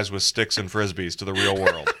 100,000 guys with sticks and frisbees to the real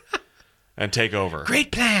world and take over.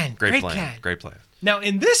 Great plan. Great plan. Now,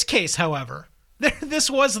 in this case, however,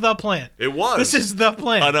 this was the plan. It was. This is the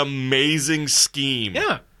plan. An amazing scheme.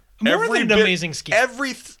 Yeah. More than an amazing scheme.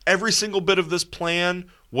 Every single bit of this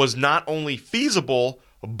plan was not only feasible,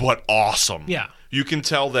 but awesome. Yeah. You can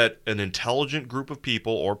tell that an intelligent group of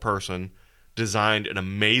people or person designed an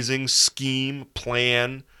amazing scheme,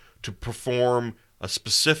 plan to perform a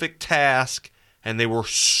specific task, and they were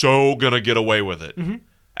so going to get away with it. Mm-hmm.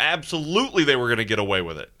 Absolutely they were going to get away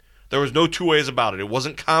with it. There was no two ways about it. It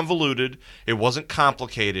wasn't convoluted. It wasn't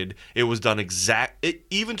complicated. It was done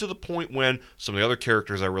even to the point when some of the other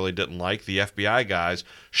characters I really didn't like, the FBI guys,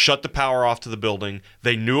 shut the power off to the building.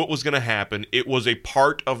 They knew it was going to happen. It was a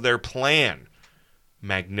part of their plan.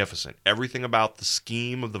 Magnificent. Everything about the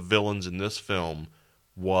scheme of the villains in this film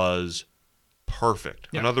was perfect.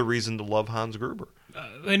 Yeah. Another reason to love Hans Gruber.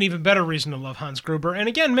 An even better reason to love Hans Gruber. And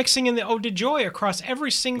again, mixing in the ode to joy across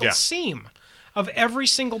every single seam of every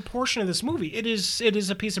single portion of this movie. It is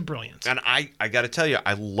a piece of brilliance. And I got to tell you,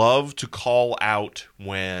 I love to call out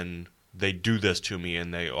when they do this to me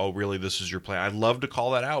and they, oh, really, this is your plan. I love to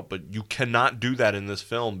call that out, but you cannot do that in this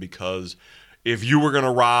film because if you were going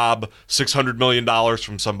to rob $600 million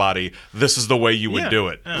from somebody, this is the way you would do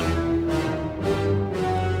it.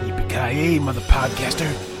 Yippee-ki-yay, mother podcaster.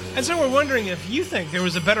 And so we're wondering if you think there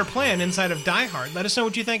was a better plan inside of Die Hard. Let us know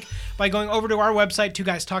what you think by going over to our website,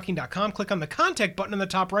 twoguystalking.com. Click on the contact button on the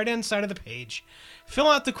top right-hand side of the page. Fill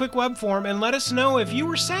out the quick web form and let us know if you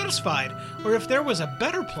were satisfied or if there was a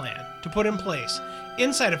better plan to put in place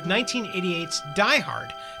inside of 1988's Die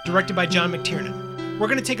Hard, directed by John McTiernan. We're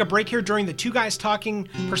going to take a break here during the Two Guys Talking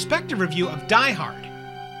perspective review of Die Hard,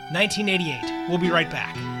 1988. We'll be right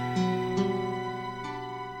back.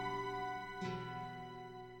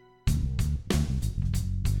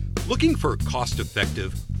 Looking for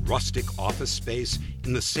cost-effective, rustic office space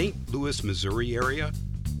in the St. Louis, Missouri area?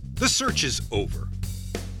 The search is over.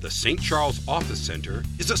 The St. Charles Office Center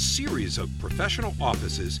is a series of professional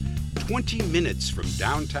offices 20 minutes from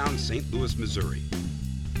downtown St. Louis, Missouri.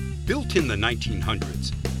 Built in the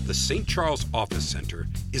 1900s, the St. Charles Office Center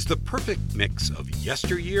is the perfect mix of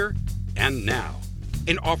yesteryear and now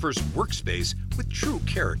and offers workspace with true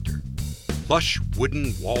character. Plush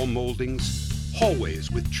wooden wall moldings,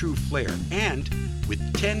 hallways with true flair, and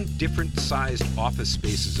with 10 different sized office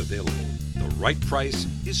spaces available, the right price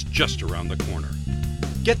is just around the corner.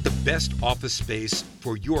 Get the best office space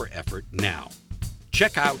for your effort now.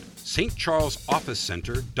 Check out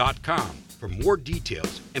stcharlesofficecenter.com for more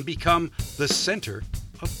details and become the center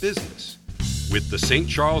of business with the St.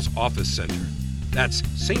 Charles Office Center. That's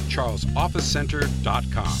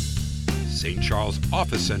stcharlesofficecenter.com.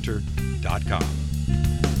 stcharlesofficecenter.com.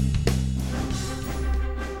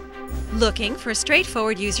 Looking for a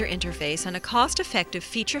straightforward user interface and a cost-effective,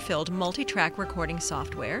 feature-filled multi-track recording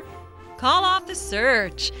software? Call off the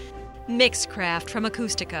search. Mixcraft from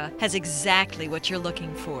Acoustica has exactly what you're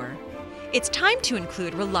looking for. It's time to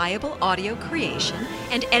include reliable audio creation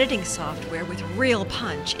and editing software with real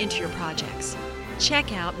punch into your projects.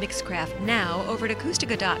 Check out Mixcraft now over at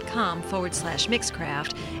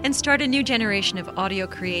acoustica.com/Mixcraft and start a new generation of audio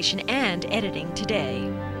creation and editing today.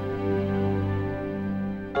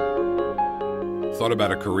 Thought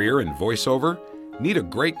about a career in voiceover? Need a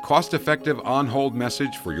great, cost-effective on-hold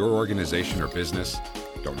message for your organization or business?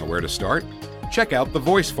 Don't know where to start? Check out The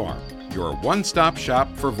Voice Farm, your one-stop shop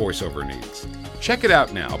for voiceover needs. Check it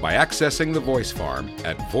out now by accessing The Voice Farm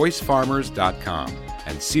at voicefarmers.com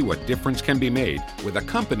and see what difference can be made with a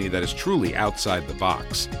company that is truly outside the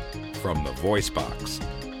box. From the Voice Box.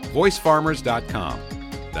 voicefarmers.com.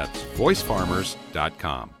 That's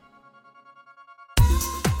voicefarmers.com.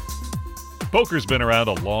 Poker's been around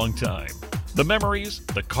a long time. The memories,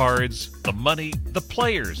 the cards, the money, the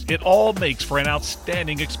players, it all makes for an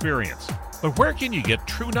outstanding experience. But where can you get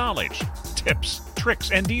true knowledge, tips,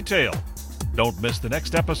 tricks, and detail? Don't miss the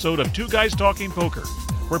next episode of Two Guys Talking Poker,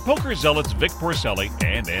 where poker zealots Vic Porcelli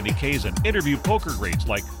and Andy Kazin interview poker greats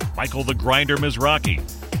like Michael the Grinder Mizrachi,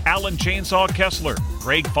 Alan Chainsaw Kessler,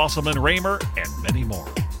 Greg Fosselman-Raymer, and many more.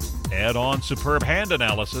 Add on superb hand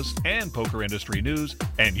analysis and poker industry news,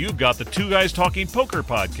 and you've got the Two Guys Talking Poker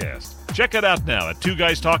podcast. Check it out now at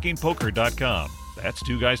twoguystalkingpoker.com. That's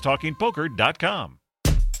twoguystalkingpoker.com.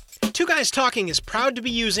 Two Guys Talking is proud to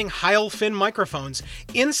be using Heil Fin microphones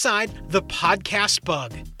inside the Podcast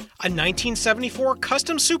Bug, a 1974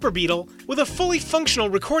 custom Super Beetle with a fully functional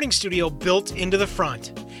recording studio built into the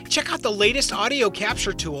front. Check out the latest audio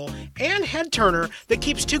capture tool and head turner that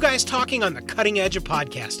keeps Two Guys Talking on the cutting edge of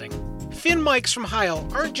podcasting. Fin mics from Heil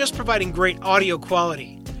aren't just providing great audio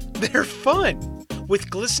quality, they're fun. With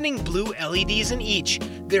glistening blue LEDs in each,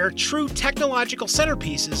 they're true technological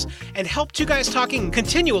centerpieces and help Two Guys Talking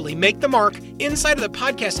continually make the mark inside of the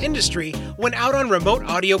podcast industry when out on remote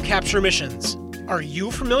audio capture missions. Are you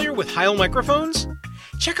familiar with Heil microphones?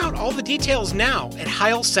 Check out all the details now at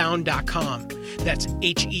heilsound.com. That's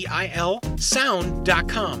HEIL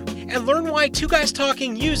sound.com. And learn why Two Guys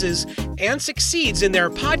Talking uses and succeeds in their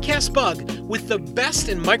podcast bug with the best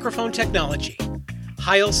in microphone technology.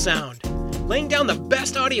 Heil Sound, laying down the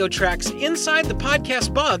best audio tracks inside the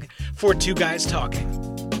podcast bug for Two Guys Talking.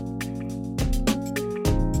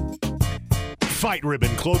 Fight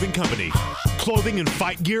Ribbon Clothing Company. Clothing and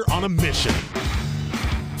fight gear on a mission.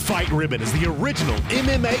 Fight Ribbon is the original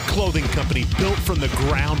MMA clothing company built from the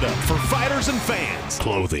ground up for fighters and fans.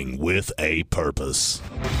 Clothing with a purpose.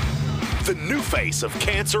 The new face of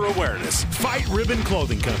cancer awareness. Fight Ribbon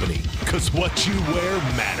Clothing Company. Because what you wear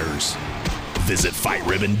matters. Visit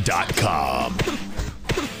fightribbon.com.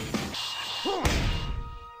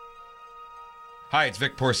 Hi, it's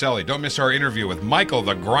Vic Porcelli. Don't miss our interview with Michael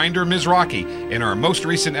the Grinder Mizrachi in our most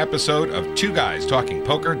recent episode of Two Guys Talking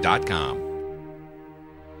Poker.com.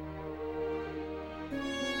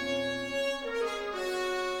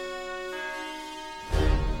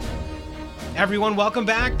 Everyone, welcome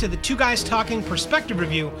back to the Two Guys Talking perspective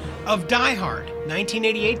review of Die Hard,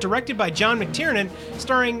 1988, directed by John McTiernan,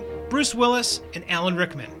 starring Bruce Willis and Alan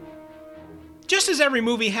Rickman. Just as every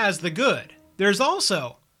movie has the good, there's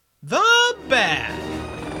also the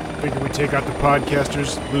bad. Figure we take out the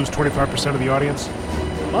podcasters, lose 25% of the audience?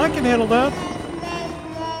 I can handle that.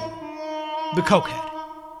 The Cokehead.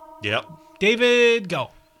 Yep. David,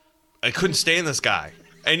 go. I couldn't stand this guy.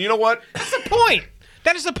 And you know what? That's the point.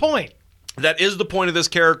 That is the point. That is the point of this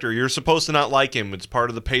character. You're supposed to not like him. It's part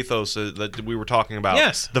of the pathos that we were talking about.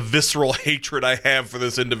 Yes. The visceral hatred I have for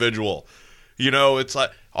this individual. You know, it's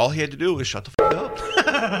like, all he had to do was shut the fuck up.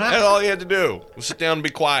 That's all he had to do. Was sit down and be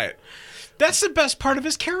quiet. That's the best part of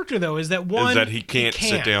his character, though, is that one... Is that he can't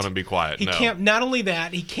sit down and be quiet. He can't, not only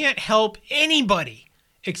that, he can't help anybody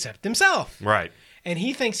except himself. Right. And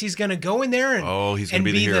he thinks he's going to go in there and... Oh, he's going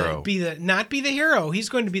to be the hero. Not be the hero. He's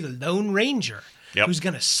going to be the Lone Ranger. Yep. Who's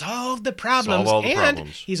going to solve the problems. Solve all the and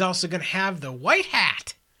problems. He's also going to have the white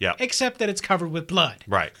hat. Yep. Except that it's covered with blood.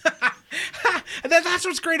 Right. That's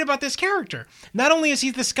what's great about this character. Not only is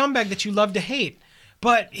he the scumbag that you love to hate,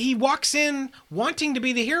 but he walks in wanting to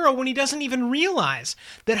be the hero when he doesn't even realize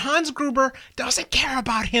that Hans Gruber doesn't care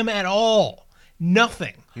about him at all.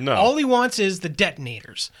 Nothing. No. All he wants is the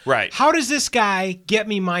detonators. Right. How does this guy get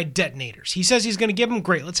me my detonators? He says he's going to give them.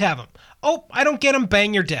 Great, let's have them. Oh, I don't get them.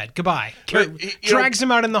 Bang, you're dead. Goodbye. Drags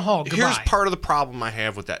him out in the hall. Goodbye. Here's part of the problem I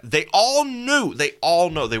have with that. They all knew. They all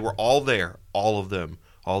know. They were all there. All of them.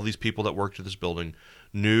 All these people that worked at this building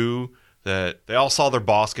knew that they all saw their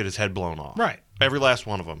boss get his head blown off. Right. Every last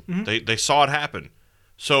one of them. Mm-hmm. They saw it happen.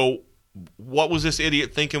 So what was this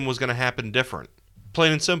idiot thinking was going to happen different?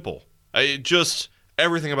 Plain and simple.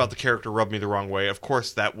 Everything about the character rubbed me the wrong way. Of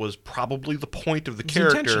course, that was probably the point of the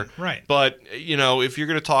character. Intention, right. But, if you're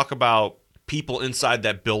going to talk about people inside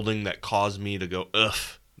that building that caused me to go, ugh,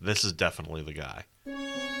 this is definitely the guy.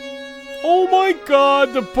 Oh my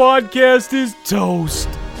God, the podcast is toast.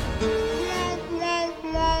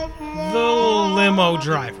 The limo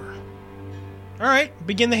driver. All right,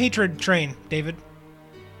 begin the hatred train, David.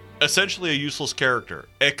 Essentially a useless character,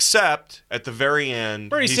 except at the very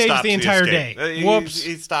end, where he saves the entire day. Whoops.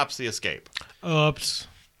 He stops the escape. Oops.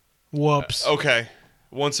 Whoops. Okay.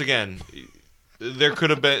 Once again, there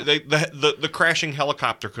could have been the crashing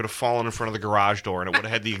helicopter could have fallen in front of the garage door, and it would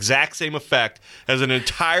have had the exact same effect as an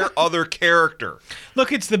entire other character.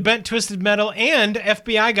 Look, it's the bent, twisted metal and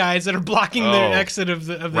FBI guys that are blocking the exit of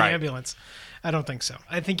the right. ambulance. I don't think so.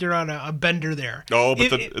 I think you're on a bender there. Oh,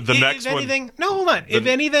 but the next if anything, one... No, hold on. If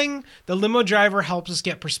anything, the limo driver helps us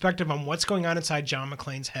get perspective on what's going on inside John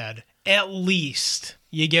McClane's head. At least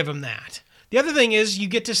you give him that. The other thing is you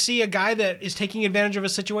get to see a guy that is taking advantage of a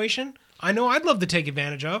situation I know I'd love to take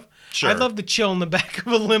advantage of. Sure. I'd love to chill in the back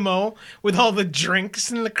of a limo with all the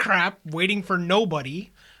drinks and the crap waiting for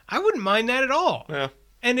nobody. I wouldn't mind that at all. Yeah.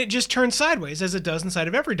 And it just turns sideways, as it does inside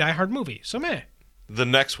of every Die Hard movie. So, meh. The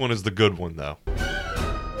next one is the good one, though.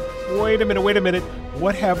 Wait a minute.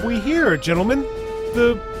 What have we here, gentlemen?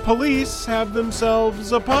 The police have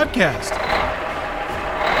themselves a podcast.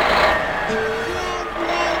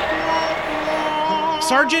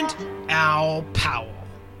 Sergeant Al Powell.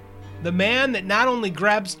 The man that not only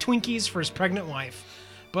grabs Twinkies for his pregnant wife,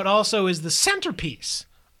 but also is the centerpiece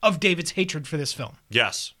of David's hatred for this film.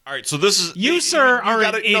 Yes. All right, so this is... You sir, are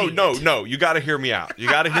an idiot. No. You got to hear me out. You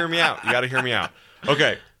got to hear me out.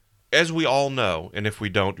 Okay. As we all know, and if we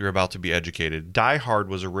don't, you're about to be educated, Die Hard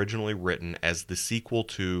was originally written as the sequel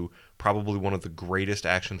to probably one of the greatest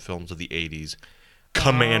action films of the 80s,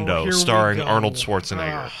 Commando, starring Arnold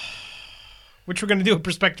Schwarzenegger. Which we're going to do a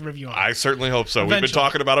perspective review on. I certainly hope so. Eventually. We've been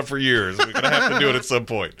talking about it for years. We're going to have to do it at some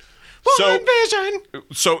point. Vision!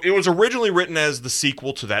 So it was originally written as the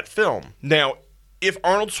sequel to that film. Now, if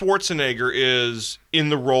Arnold Schwarzenegger is in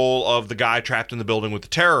the role of the guy trapped in the building with the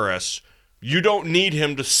terrorists, you don't need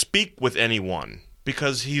him to speak with anyone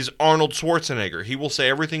because he's Arnold Schwarzenegger. He will say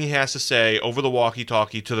everything he has to say over the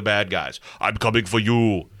walkie-talkie to the bad guys. I'm coming for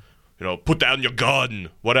you. Put down your gun.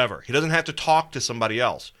 Whatever. He doesn't have to talk to somebody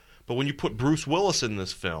else. But when you put Bruce Willis in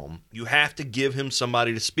this film, you have to give him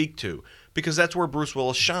somebody to speak to because that's where Bruce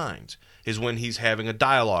Willis shines, is when he's having a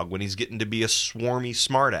dialogue, when he's getting to be a swarmy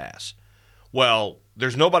smartass. Well,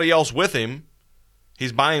 there's nobody else with him.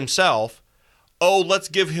 He's by himself. Oh, let's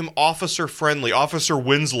give him Officer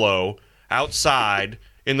Winslow outside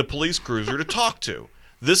in the police cruiser to talk to.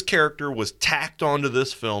 This character was tacked onto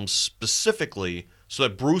this film specifically so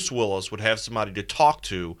that Bruce Willis would have somebody to talk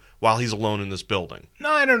to while he's alone in this building. No,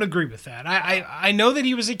 I don't agree with that. I know that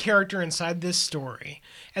he was a character inside this story.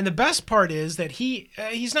 And the best part is that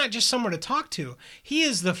he's not just someone to talk to. He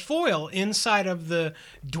is the foil inside of the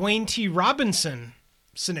Dwayne T. Robinson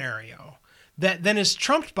scenario that then is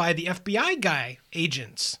trumped by the FBI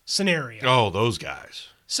agents scenario. Oh, those guys.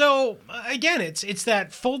 So, again, it's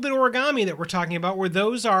that folded origami that we're talking about where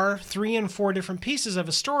those are 3 and 4 different pieces of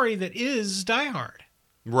a story that is Die Hard.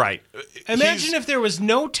 Right. Imagine if there was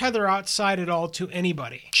no tether outside at all to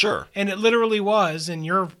anybody. Sure. And it literally was, in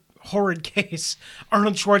your horrid case,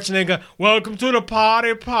 Arnold Schwarzenegger, welcome to the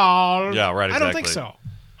party, Paul. Yeah, right, exactly.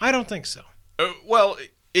 I don't think so. Well,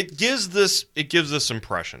 it gives this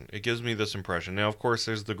impression. It gives me this impression. Now, of course,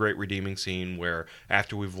 there's the great redeeming scene where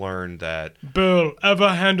after we've learned that Bill ever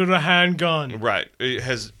handled a handgun. Right. It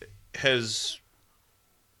has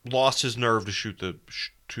lost his nerve to shoot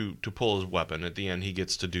to pull his weapon. At the end, he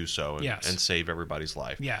gets to do so and save everybody's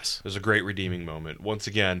life. Yes. There's a great redeeming moment. Once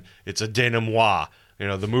again, it's a denouement.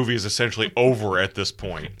 The movie is essentially over at this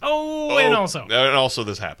point. And also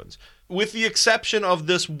this happens. With the exception of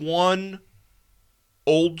this one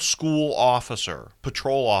old school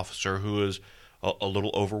patrol officer, who is a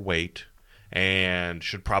little overweight and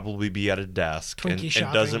should probably be at a desk and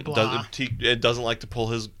shopping, doesn't like to pull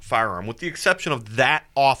his firearm, with the exception of that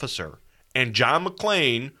officer and John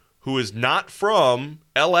McClane, who is not from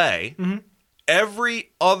L.A. Mm-hmm.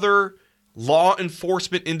 Every other law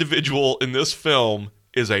enforcement individual in this film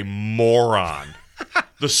is a moron.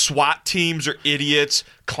 The SWAT teams are idiots,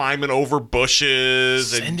 climbing over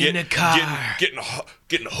bushes and getting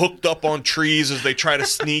hooked up on trees as they try to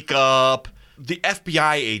sneak up. The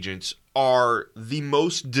FBI agents are the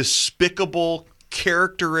most despicable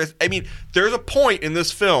characteristics. I mean, there's a point in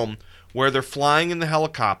this film where they're flying in the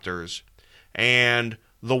helicopters, and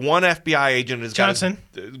the one FBI agent has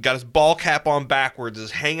got his ball cap on backwards,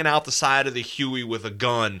 is hanging out the side of the Huey with a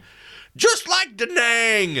gun, just like Da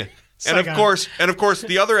Nang. And of course,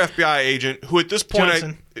 the other FBI agent, who at this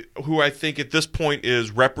point, I think at this point is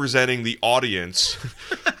representing the audience,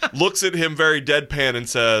 looks at him very deadpan and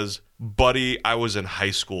says, "Buddy, I was in high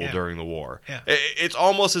school during the war." Yeah. It's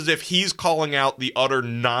almost as if he's calling out the utter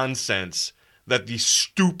nonsense that the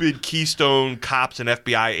stupid Keystone cops and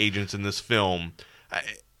FBI agents in this film.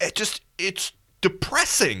 It's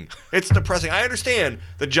depressing. It's depressing. I understand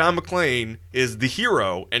that John McClane is the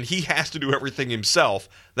hero and he has to do everything himself.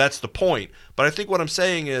 That's the point. But I think what I'm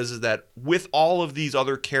saying is that with all of these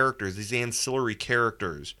other characters, these ancillary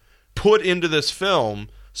characters, put into this film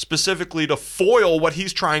specifically to foil what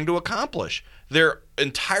he's trying to accomplish, they're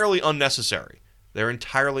entirely unnecessary. They're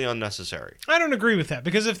entirely unnecessary. I don't agree with that,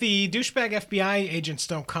 because if the douchebag FBI agents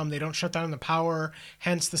don't come, they don't shut down the power,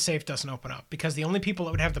 hence the safe doesn't open up, because the only people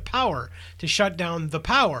that would have the power to shut down the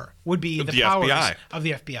power would be the powers FBI. Of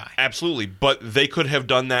the FBI. Absolutely, but they could have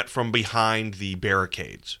done that from behind the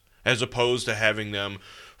barricades, as opposed to having them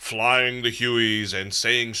flying the Hueys and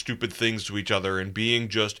saying stupid things to each other and being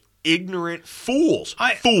just ignorant fools.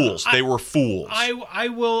 They were fools. I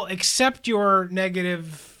will accept your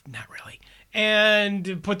negative, not really,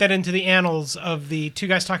 and put that into the annals of the Two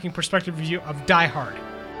Guys Talking perspective review of Die Hard.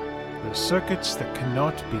 The circuits that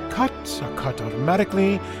cannot be cut are cut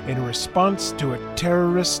automatically in response to a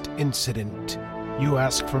terrorist incident. You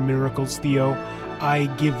ask for miracles, Theo. I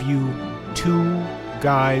give you Two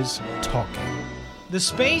Guys Talking. The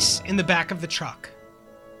space in the back of the truck.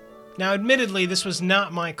 Now, admittedly, this was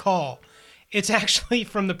not my call. It's actually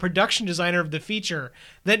from the production designer of the feature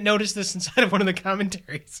that noticed this inside of one of the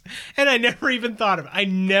commentaries. And I never even thought of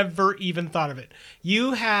it.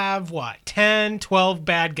 You have, 10, 12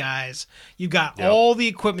 bad guys. You got all the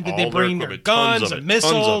equipment that they bring, their guns and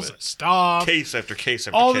missiles and stuff. Case after case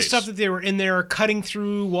after all case. the stuff that they were in there cutting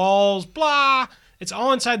through walls, blah. It's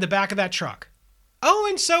all inside the back of that truck. Oh,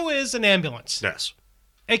 and so is an ambulance. Yes.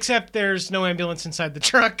 Except there's no ambulance inside the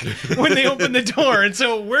truck when they open the door. And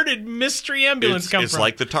so where did mystery ambulance come from? It's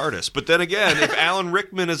like the TARDIS. But then again, if Alan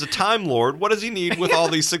Rickman is a Time Lord, what does he need with all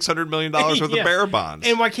these $600 million worth of bearer bonds?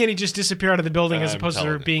 And why can't he just disappear out of the building as opposed to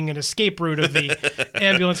there being an escape route of the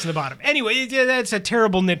ambulance in the bottom? Anyway, that's a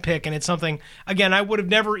terrible nitpick, and it's something, again, I would have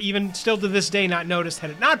never even, still to this day, not noticed had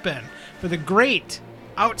it not been for the great,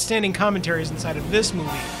 outstanding commentaries inside of this movie,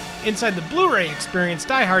 inside the Blu-ray experience,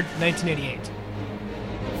 Die Hard, 1988.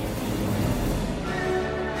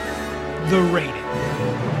 The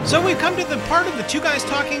rating. So we've come to the part of the Two Guys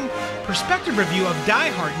Talking perspective review of Die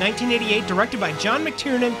Hard 1988, directed by John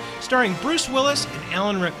McTiernan, starring Bruce Willis and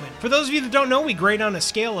Alan Rickman. For those of you that don't know, we grade on a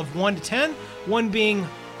scale of 1 to 10, 1 being,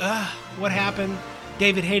 what happened?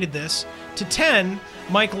 David hated this, to 10,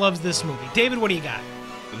 Mike loves this movie. David, what do you got?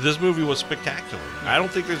 This movie was spectacular. I don't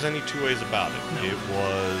think there's any two ways about it. No. It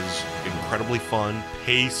was incredibly fun,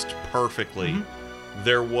 paced perfectly. Mm-hmm.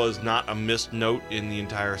 There was not a missed note in the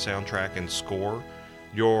entire soundtrack and score.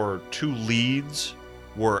 Your two leads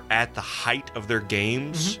were at the height of their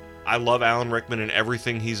games. Mm-hmm. I love Alan Rickman and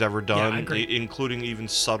everything he's ever done, including even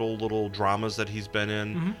subtle little dramas that he's been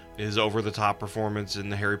in. Mm-hmm. His over-the-top performance in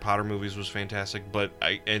the Harry Potter movies was fantastic,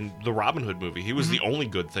 and the Robin Hood movie, he was the only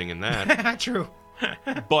good thing in that. True.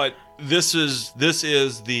 But this is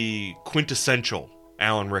the quintessential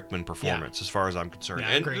Alan Rickman performance, as far as I'm concerned.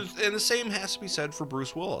 Yeah, and the same has to be said for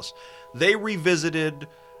Bruce Willis. They revisited,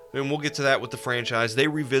 and we'll get to that with the franchise, they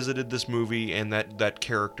revisited this movie and that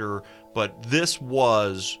character, but this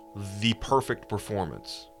was the perfect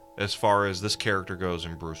performance as far as this character goes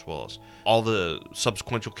in Bruce Willis. All the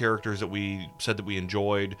subsequent characters that we said that we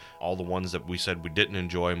enjoyed, all the ones that we said we didn't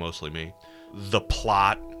enjoy, mostly me. The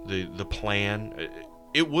plot, the plan,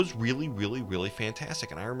 it was really, really, really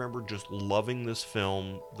fantastic. And I remember just loving this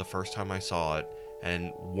film the first time I saw it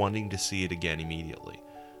and wanting to see it again immediately.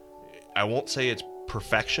 I won't say it's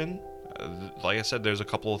perfection. Like I said, there's a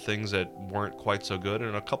couple of things that weren't quite so good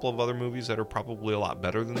and a couple of other movies that are probably a lot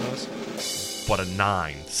better than this. but a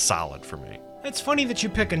 9, solid for me. It's funny that you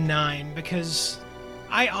pick a 9 because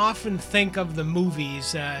I often think of the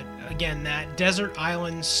movies that, again, that desert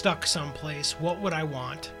island stuck someplace, what would I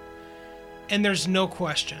want? And there's no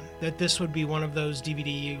question that this would be one of those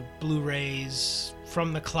DVD, Blu-rays,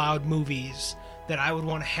 from the cloud movies that I would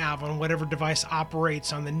want to have on whatever device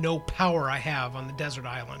operates on the no power I have on the desert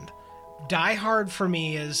island. Die Hard for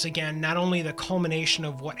me is, again, not only the culmination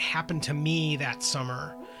of what happened to me that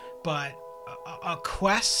summer, but a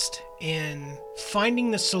quest in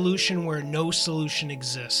finding the solution where no solution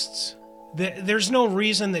exists. There's no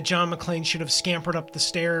reason that John McClane should have scampered up the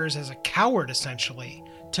stairs as a coward, essentially,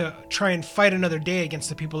 to try and fight another day against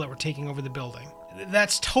the people that were taking over the building.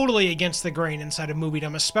 That's totally against the grain inside of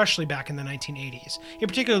moviedom, especially back in the 1980s. In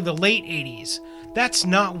particular, the late 80s. That's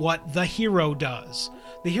not what the hero does.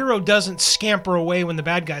 The hero doesn't scamper away when the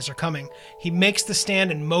bad guys are coming. He makes the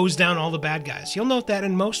stand and mows down all the bad guys. You'll note that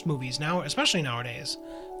in most movies now, especially nowadays.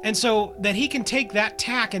 And so that he can take that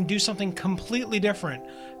tack and do something completely different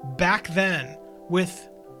back then with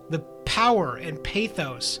the power and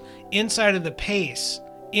pathos inside of the pace,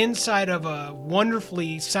 inside of a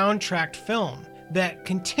wonderfully soundtracked film that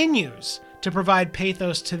continues to provide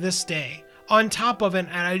pathos to this day. On top of it,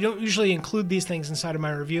 and I don't usually include these things inside of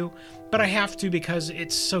my review, but I have to because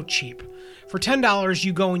it's so cheap. For $10,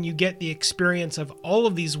 you go and you get the experience of all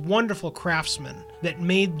of these wonderful craftsmen that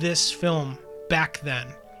made this film back then,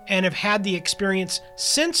 and have had the experience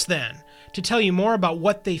since then to tell you more about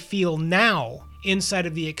what they feel now inside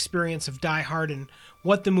of the experience of Die Hard and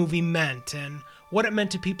what the movie meant and what it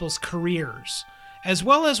meant to people's careers, as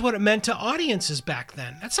well as what it meant to audiences back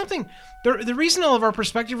then. That's something, the reason all of our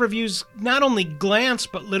perspective reviews not only glance,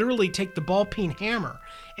 but literally take the ball-peen hammer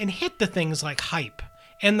and hit the things like hype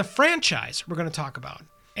and the franchise we're going to talk about.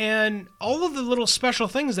 And all of the little special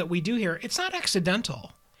things that we do here, it's not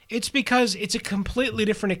accidental. It's because it's a completely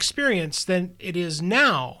different experience than it is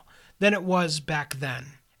now than it was back then.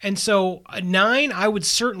 And so a 9, I would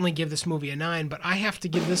certainly give this movie a 9, but I have to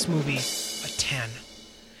give this movie a 10.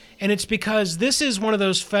 And it's because this is one of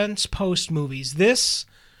those fence post movies. This,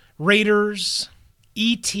 Raiders,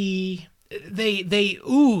 E.T., they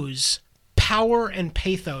ooze power and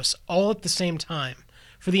pathos all at the same time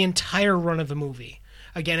for the entire run of the movie.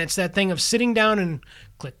 Again, it's that thing of sitting down and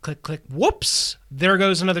click, click, click, whoops, there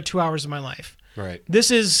goes another 2 hours of my life. Right.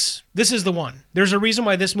 This is the one. There's a reason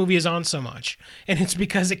why this movie is on so much, and it's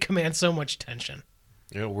because it commands so much attention.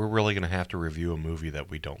 You know, we're really going to have to review a movie that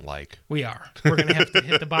we don't like. We are. We're going to have to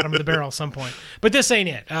hit the bottom of the barrel at some point. But this ain't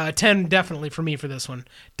it. 10 definitely for me for this one.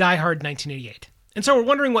 Die Hard 1988. And so we're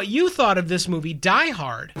wondering what you thought of this movie, Die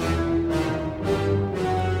Hard.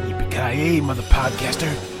 Yippee-ki-yay, mother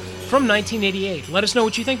podcaster. From 1988. Let us know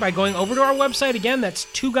what you think by going over to our website. Again, that's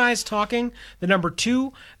 2 Guys Talking, the number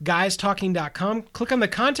 2, guystalking.com. Click on the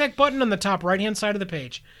contact button on the top right-hand side of the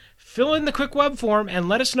page. Fill in the quick web form and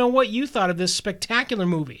let us know what you thought of this spectacular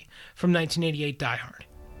movie from 1988, Die Hard.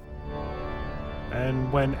 And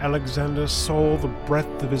when Alexander saw the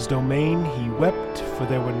breadth of his domain, he wept, for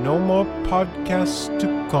there were no more podcasts to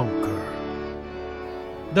conquer.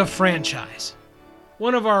 The franchise.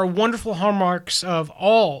 One of our wonderful hallmarks of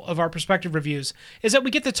all of our perspective reviews is that we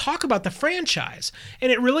get to talk about the franchise,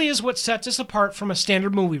 and it really is what sets us apart from a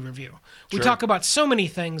standard movie review. We talk about so many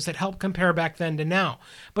things that help compare back then to now,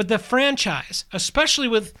 but the franchise, especially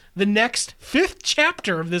with the next 5th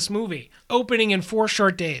chapter of this movie, opening in 4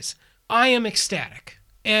 short days, I am ecstatic.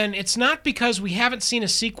 And it's not because we haven't seen a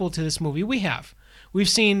sequel to this movie. We have. We've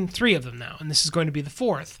seen 3 of them now, and this is going to be the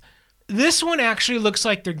 4th. This one actually looks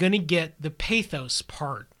like they're going to get the pathos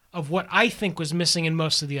part of what I think was missing in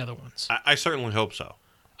most of the other ones. I certainly hope so.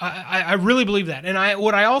 I really believe that. And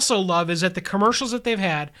what I also love is that the commercials that they've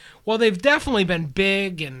had, while they've definitely been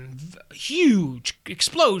big and huge,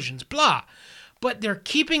 explosions, blah, but they're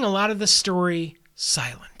keeping a lot of the story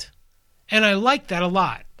silent. And I like that a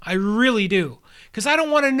lot. I really do. Because I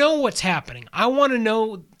don't want to know what's happening. I want to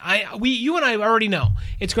know, you and I already know.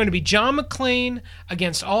 It's going to be John McClane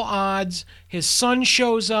against all odds. His son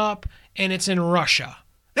shows up, and it's in Russia.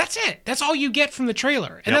 That's it. That's all you get from the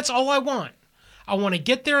trailer. And that's all I want. I want to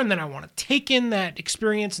get there, and then I want to take in that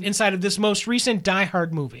experience inside of this most recent Die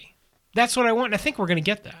Hard movie. That's what I want, and I think we're going to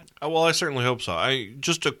get that. Well, I certainly hope so.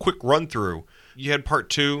 Just a quick run-through. You had part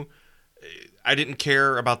 2. I didn't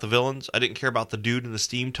care about the villains. I didn't care about the dude in the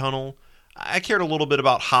steam tunnel. I cared a little bit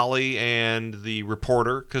about Holly and the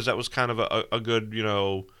reporter because that was kind of a good,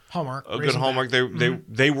 hallmark. A good hallmark.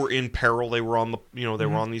 They were in peril. They were on they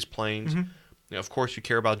were on these planes. Mm-hmm. Of course, you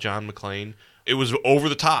care about John McClane. It was over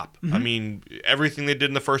the top. Mm-hmm. I mean, everything they did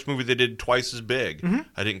in the first movie, they did twice as big. Mm-hmm.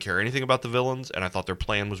 I didn't care anything about the villains, and I thought their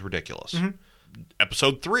plan was ridiculous. Mm-hmm.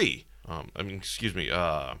 Episode 3.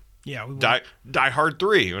 Yeah, we Die Hard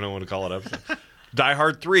 3. I don't want to call it episode. Die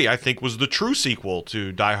Hard 3, I think, was the true sequel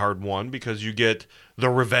to Die Hard 1 because you get the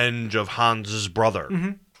revenge of Hans's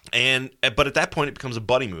brother. But at that point, it becomes a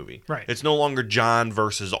buddy movie. Right. It's no longer John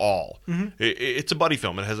versus all. Mm-hmm. It's a buddy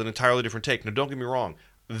film. It has an entirely different take. Now, don't get me wrong.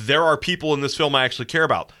 There are people in this film I actually care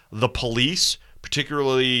about. The police,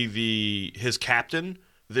 particularly his captain,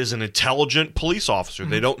 is an intelligent police officer.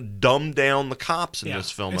 They don't dumb down the cops in this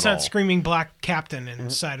film it's at all. not screaming black captain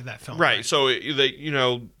inside of that film. Right. So,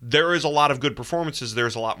 there is a lot of good performances.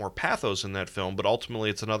 There's a lot more pathos in that film, but ultimately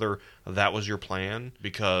it's another that was your plan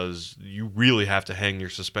because you really have to hang your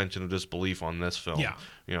suspension of disbelief on this film.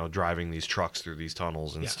 Yeah. Driving these trucks through these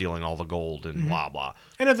tunnels and stealing all the gold and blah, blah.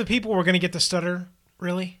 And if the people were going to get the stutter,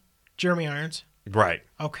 really? Jeremy Irons? Right.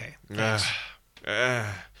 Okay.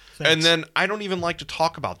 And then I don't even like to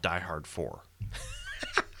talk about Die Hard 4.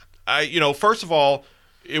 First of all,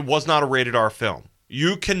 it was not a rated R film.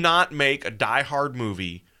 You cannot make a Die Hard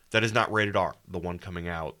movie that is not rated R. The one coming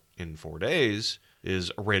out in 4 days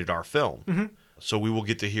is a rated R film. So we will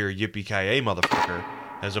get to hear Yippee-ki-yay, motherfucker,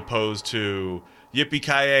 as opposed to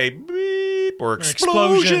Yippee-ki-yay, beep, or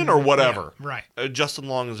explosion, or whatever. Yeah, right. Justin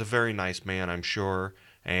Long is a very nice man, I'm sure.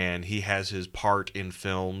 And he has his part in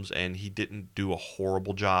films, and he didn't do a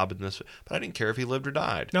horrible job in this. But I didn't care if he lived or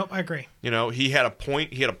died. Nope, I agree. He had a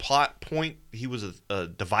point. He had a plot point. He was a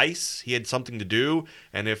device. He had something to do.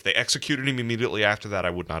 And if they executed him immediately after that,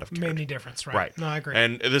 I would not have cared. Made any difference, right? Right. No, I agree.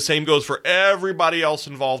 And the same goes for everybody else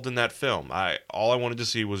involved in that film. All I wanted to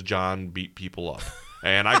see was John beat people up.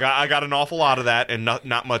 And I got an awful lot of that and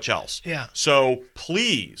not much else. Yeah. So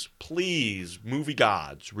please, movie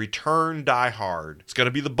gods, return Die Hard. It's going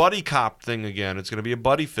to be the buddy cop thing again. It's going to be a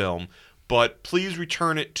buddy film. But please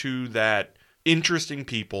return it to that interesting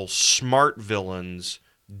people, smart villains,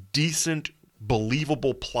 decent,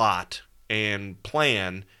 believable plot and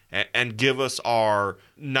plan, and give us our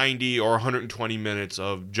 90 or 120 minutes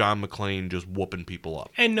of John McClane just whooping people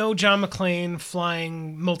up. And no John McClane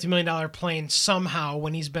flying multi-million-dollar plane somehow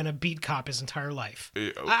when he's been a beat cop his entire life.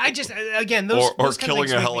 I just, again, those Or kind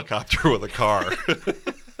killing of a helicopter with a car.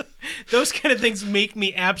 Those kind of things make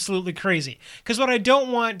me absolutely crazy. Because what I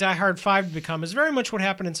don't want Die Hard 5 to become is very much what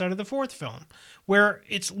happened inside of the fourth film, where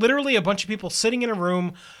it's literally a bunch of people sitting in a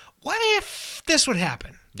room. What if this would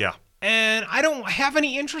happen? Yeah. And I don't have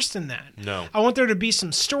any interest in that. No. I want there to be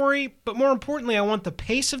some story, but more importantly, I want the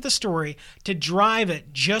pace of the story to drive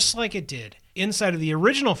it just like it did inside of the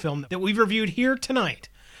original film that we've reviewed here tonight.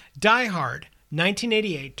 Die Hard,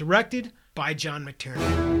 1988, directed by John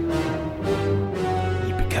McTiernan.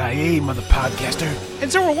 Yippee-ki-yay, mother podcaster.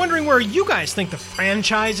 And so we're wondering where you guys think the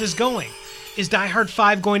franchise is going. Is Die Hard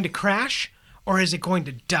 5 going to crash, or is it going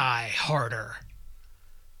to die harder?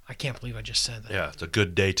 I can't believe I just said that. Yeah, it's a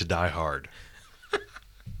good day to die hard.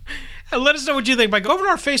 And let us know what you think by going over to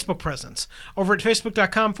our Facebook presence over at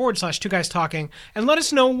facebook.com/2guystalking and let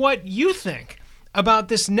us know what you think about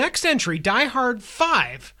this next entry, Die Hard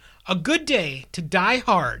 5, A Good Day to Die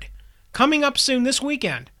Hard, coming up soon this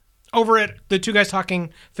weekend over at the Two Guys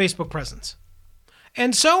Talking Facebook presence.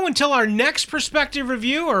 And so until our next perspective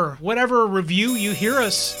review or whatever review you hear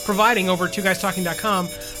us providing over at twoguystalking.com,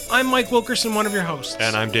 I'm Mike Wilkerson, one of your hosts.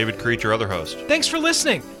 And I'm David Creech, your other host. Thanks for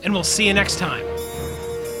listening, and we'll see you next time.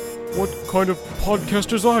 What kind of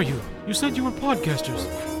podcasters are you? You said you were podcasters.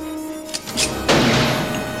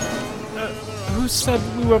 Who said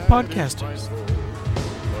we were podcasters?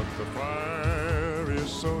 But the fire is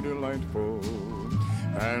so delightful,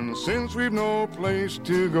 and since we've no place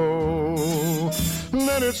to go,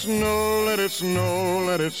 let it snow, let it snow,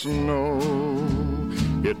 let it snow.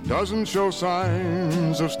 It doesn't show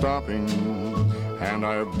signs of stopping, and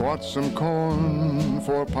I bought some corn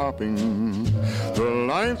for popping. The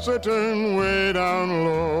lights are turned way down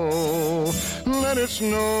low. Let it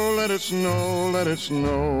snow, let it snow, let it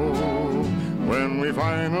snow. When we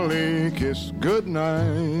finally kiss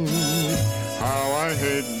goodnight, how I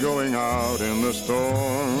hate going out in the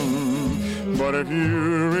storm. But if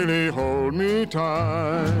you really hold me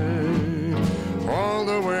tight, all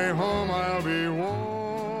the way home I'll be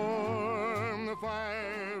warm. The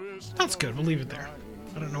fire is... That's good. We'll leave it there.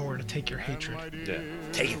 I don't know where to take your hatred. Yeah.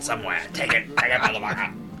 Take it somewhere. Take it,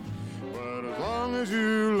 motherfucker. But as long as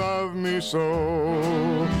you love me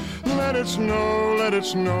so, let it snow, let it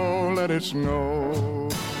snow, let it snow.